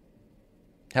forever.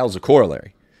 Hell's a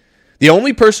corollary. The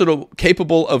only person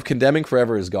capable of condemning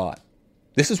forever is God.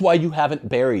 This is why you haven't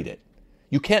buried it.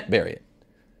 You can't bury it.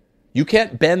 You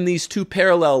can't bend these two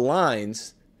parallel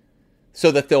lines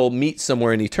so that they'll meet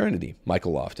somewhere in eternity,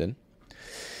 Michael Lofton.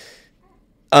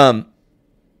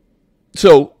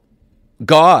 So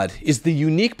God is the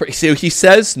unique person. So he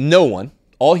says no one,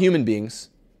 all human beings,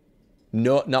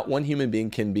 no, not one human being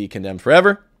can be condemned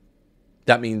forever.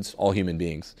 That means all human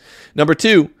beings. Number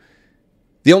two,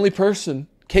 the only person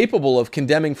capable of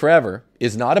condemning forever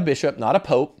is not a bishop, not a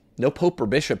pope. No pope or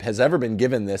bishop has ever been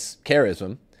given this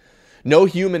charism. No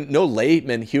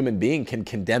layman human being can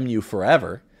condemn you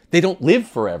forever. They don't live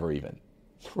forever even,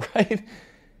 right?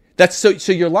 That's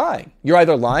so you're lying. You're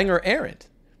either lying or errant.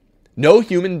 No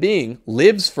human being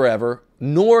lives forever,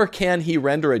 nor can he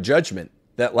render a judgment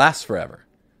that lasts forever.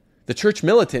 The church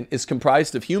militant is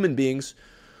comprised of human beings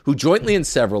who jointly and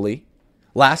severally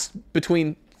last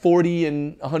between 40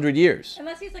 and 100 years.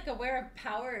 Unless he's like aware of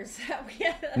powers that we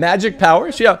have. Magic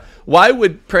powers? Yeah. Why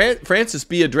would Francis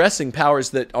be addressing powers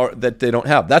that they don't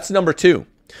have? That's number two.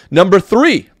 Number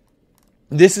three,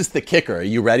 this is the kicker. Are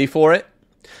you ready for it?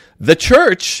 The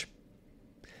church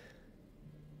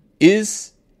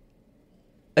is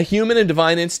a human and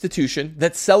divine institution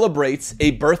that celebrates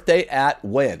a birthday at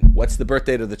when? What's the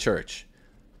birthday of the church?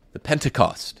 The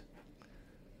Pentecost.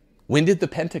 When did the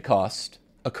Pentecost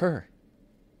occur?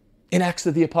 In Acts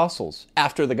of the Apostles,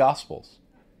 after the Gospels.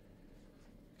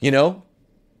 You know,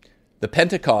 the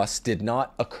Pentecost did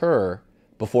not occur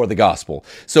before the Gospel.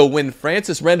 So when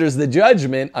Francis renders the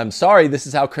judgment, I'm sorry, this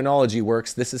is how chronology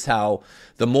works. This is how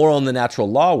the moral and the natural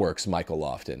law works, Michael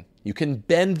Lofton. You can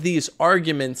bend these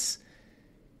arguments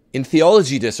in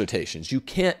theology dissertations. You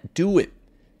can't do it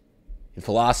in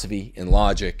philosophy, in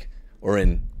logic, or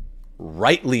in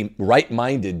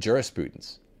right-minded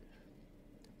jurisprudence.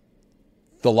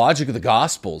 The logic of the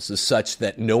Gospels is such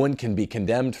that no one can be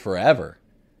condemned forever.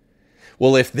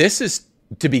 Well, if this is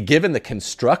to be given the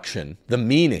construction, the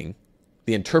meaning,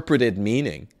 the interpreted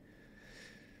meaning,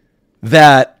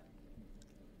 that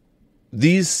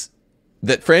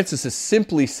Francis is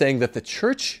simply saying that the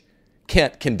church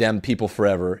can't condemn people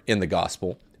forever in the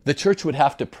gospel, the church would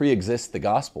have to pre-exist the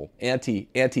gospel,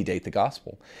 antedate the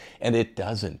gospel, and it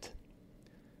doesn't.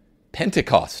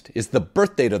 Pentecost is the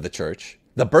birth date of the church,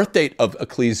 the birth date of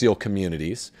ecclesial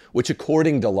communities, which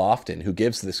according to Lofton, who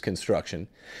gives this construction,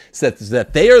 says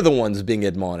that they are the ones being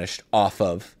admonished off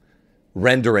of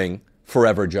rendering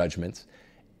forever judgments.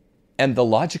 And the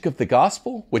logic of the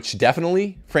gospel, which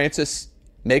definitely Francis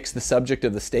makes the subject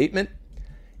of the statement,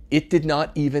 it did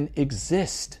not even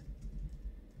exist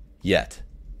yet.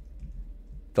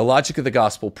 The logic of the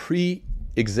gospel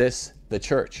pre-exists the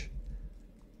church.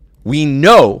 We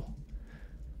know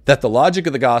that the logic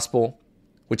of the gospel,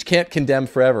 which can't condemn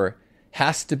forever,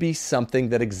 has to be something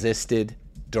that existed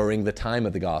during the time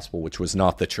of the gospel, which was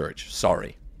not the church.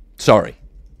 Sorry.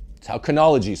 It's how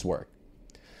chronologies work.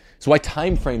 It's why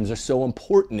time frames are so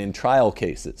important in trial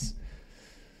cases.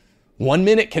 1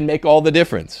 minute can make all the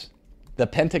difference. The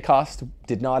Pentecost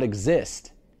did not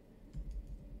exist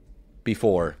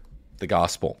before the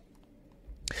gospel.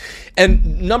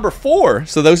 And number four,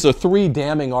 so those are three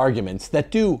damning arguments that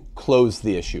do close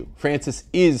the issue. Francis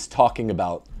is talking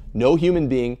about no human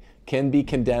being can be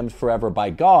condemned forever by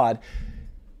God.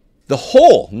 The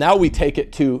whole, now we take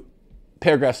it to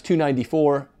paragraphs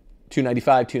 294,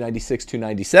 295, 296,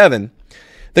 297.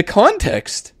 The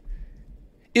context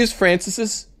is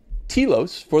Francis's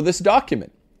telos for this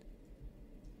document,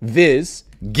 viz.,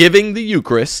 giving the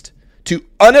Eucharist to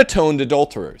unatoned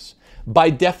adulterers.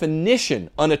 By definition,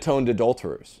 unatoned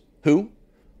adulterers. Who?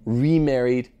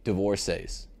 Remarried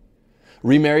divorcees.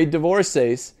 Remarried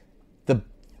divorcees, the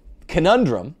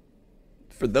conundrum,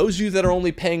 for those of you that are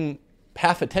only paying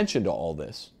half attention to all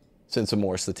this, since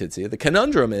Amoris Laetitia, the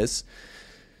conundrum is,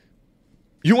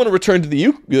 you want to return to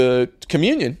the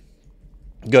communion,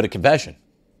 go to confession.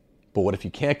 But what if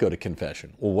you can't go to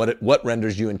confession? Well, what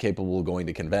renders you incapable of going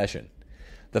to confession?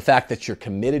 The fact that you're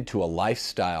committed to a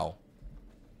lifestyle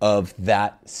of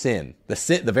that sin.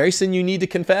 The very sin you need to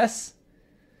confess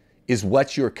is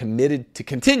what you're committed to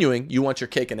continuing. You want your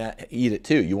cake and eat it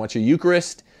too. You want your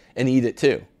Eucharist and eat it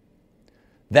too.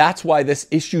 That's why this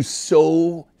issue is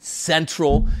so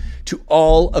central to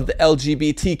all of the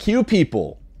LGBTQ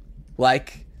people,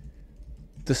 like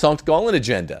the Sankt Gallen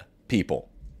agenda people.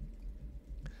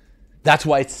 That's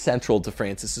why it's central to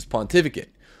Francis's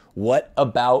pontificate. What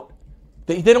about,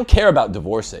 they don't care about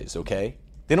divorcees, okay?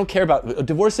 They don't care about,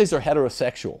 divorcees are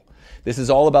heterosexual. This is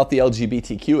all about the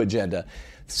LGBTQ agenda.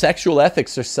 Sexual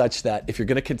ethics are such that if you're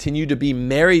going to continue to be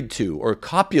married to or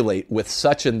copulate with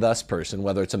such and thus person,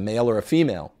 whether it's a male or a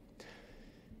female,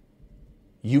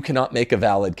 you cannot make a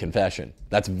valid confession.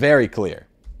 That's very clear.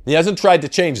 He hasn't tried to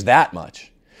change that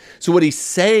much. So what he's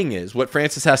saying is, what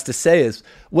Francis has to say is,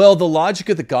 well, the logic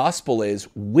of the gospel is,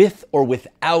 with or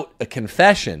without a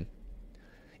confession,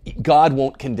 God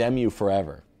won't condemn you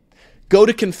forever. Go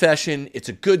to confession, it's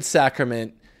a good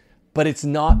sacrament, but it's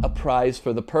not a prize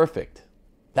for the perfect.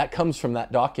 That comes from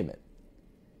that document.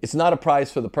 It's not a prize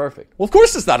for the perfect. Well, of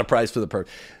course it's not a prize for the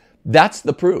perfect. That's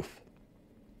the proof.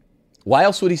 Why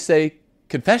else would he say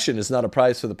confession is not a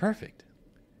prize for the perfect?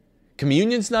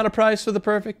 Communion's not a prize for the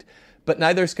perfect, but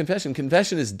neither is confession.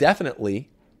 Confession is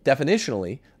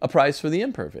definitionally, a prize for the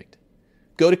imperfect.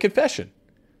 Go to confession.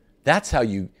 That's how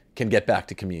you can get back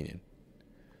to communion.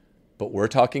 But we're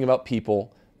talking about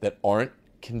people that aren't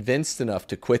convinced enough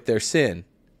to quit their sin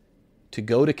to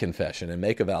go to confession and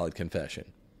make a valid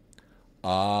confession.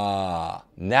 Now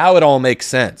it all makes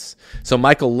sense. So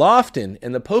Michael Lofton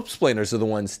and the Pope-splainers are the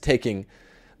ones taking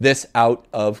this out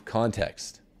of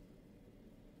context.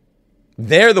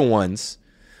 They're the ones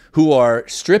who are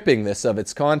stripping this of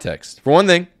its context. For one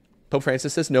thing, Pope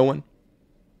Francis says no one,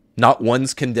 not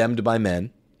one's condemned by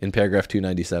men in paragraph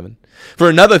 297. For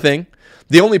another thing,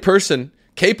 the only person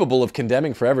capable of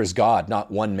condemning forever is God,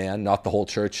 not one man, not the whole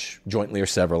church jointly or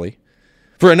severally.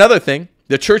 For another thing,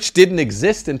 the church didn't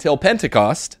exist until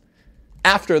Pentecost,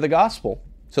 after the gospel.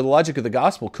 So the logic of the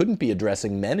gospel couldn't be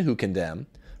addressing men who condemn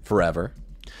forever.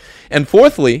 And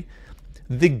fourthly,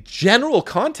 the general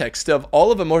context of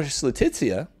all of Amoris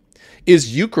Laetitia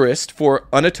is Eucharist for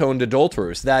unatoned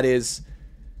adulterers. That is,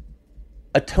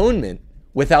 atonement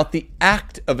without the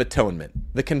act of atonement,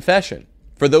 the confession,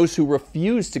 for those who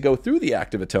refuse to go through the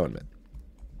act of atonement.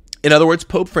 In other words,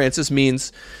 Pope Francis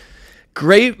means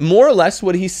more or less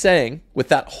what he's saying with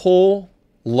that whole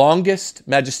longest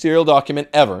magisterial document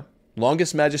ever,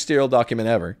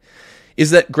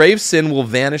 is that grave sin will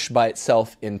vanish by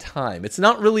itself in time. It's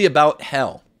not really about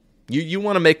hell. You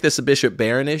want to make this a Bishop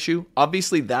Barron issue?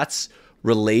 Obviously, that's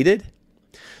related.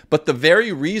 But the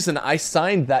very reason I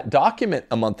signed that document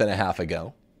a month and a half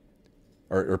ago,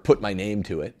 or put my name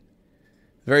to it,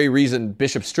 the very reason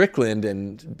Bishop Strickland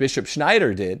and Bishop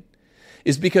Schneider did,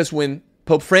 is because when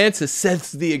Pope Francis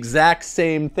says the exact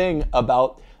same thing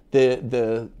about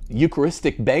the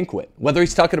Eucharistic banquet, whether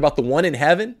he's talking about the one in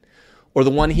heaven or the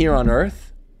one here on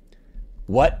earth,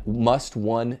 what must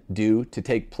one do to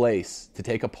take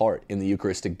a part in the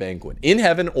Eucharistic banquet, in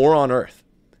heaven or on earth?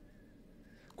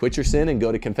 Quit your sin and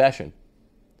go to confession.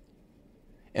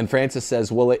 And Francis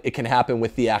says, well, it can happen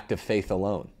with the act of faith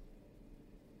alone.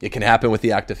 It can happen with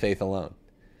the act of faith alone.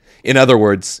 In other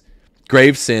words,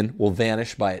 grave sin will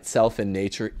vanish by itself in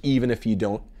nature, even if you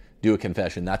don't do a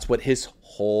confession. That's what his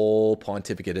whole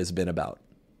pontificate has been about.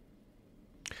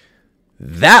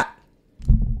 That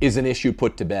is an issue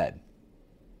put to bed.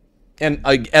 And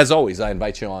as always, I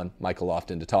invite you on, Michael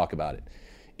Lofton, to talk about it,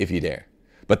 if you dare.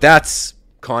 But that's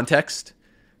context,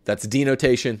 that's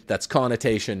denotation, that's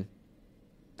connotation,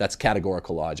 that's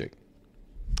categorical logic.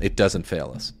 It doesn't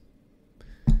fail us.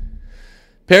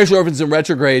 Parish orphans and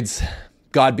retrogrades,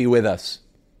 God be with us.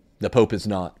 The Pope is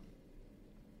not.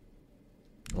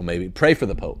 Well, maybe pray for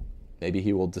the Pope. Maybe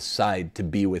he will decide to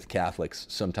be with Catholics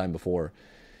sometime before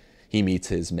he meets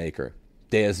his maker.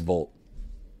 Deus Vult.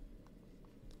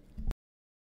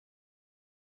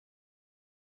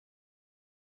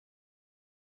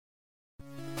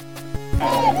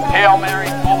 Hail Mary,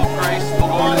 full of grace, the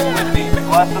Lord is with thee.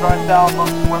 Blessed art thou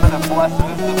amongst women, and blessed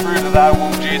is the fruit of thy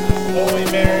womb, Jesus. Holy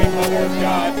Mary, Mother of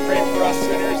God, pray for us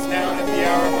sinners now and at the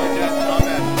hour of our death.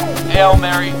 Amen. Hail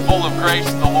Mary, full of grace,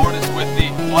 the Lord is with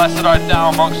thee. Blessed art thou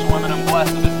amongst women, and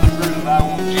blessed is the fruit of thy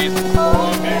womb, Jesus.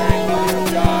 Holy Mary, Mother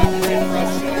of God, pray for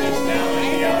us sinners now and at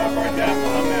the hour of our death.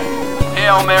 Amen.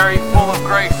 Hail Mary, full of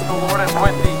grace, the Lord is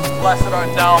with thee. Blessed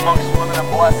art thou amongst women, and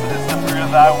blessed is the fruit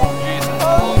of thy womb, Jesus.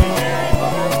 Holy Mary,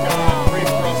 Mother of God, pray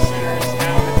for us sinners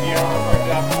now and at the hour of our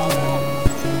death.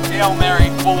 Amen. Hail Mary,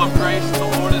 full of grace, the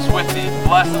Lord is with thee.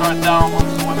 Blessed art thou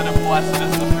amongst women, and blessed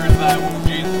is the fruit of thy womb,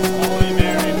 Jesus. Holy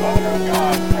Mary, Mother of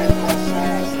God, pray for us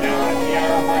sinners now and at the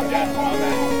hour of our death.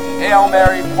 Amen. Hail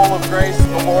Mary, full of grace,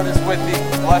 the Lord is with thee.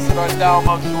 Blessed art thou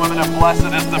amongst women, and blessed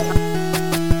is the fruit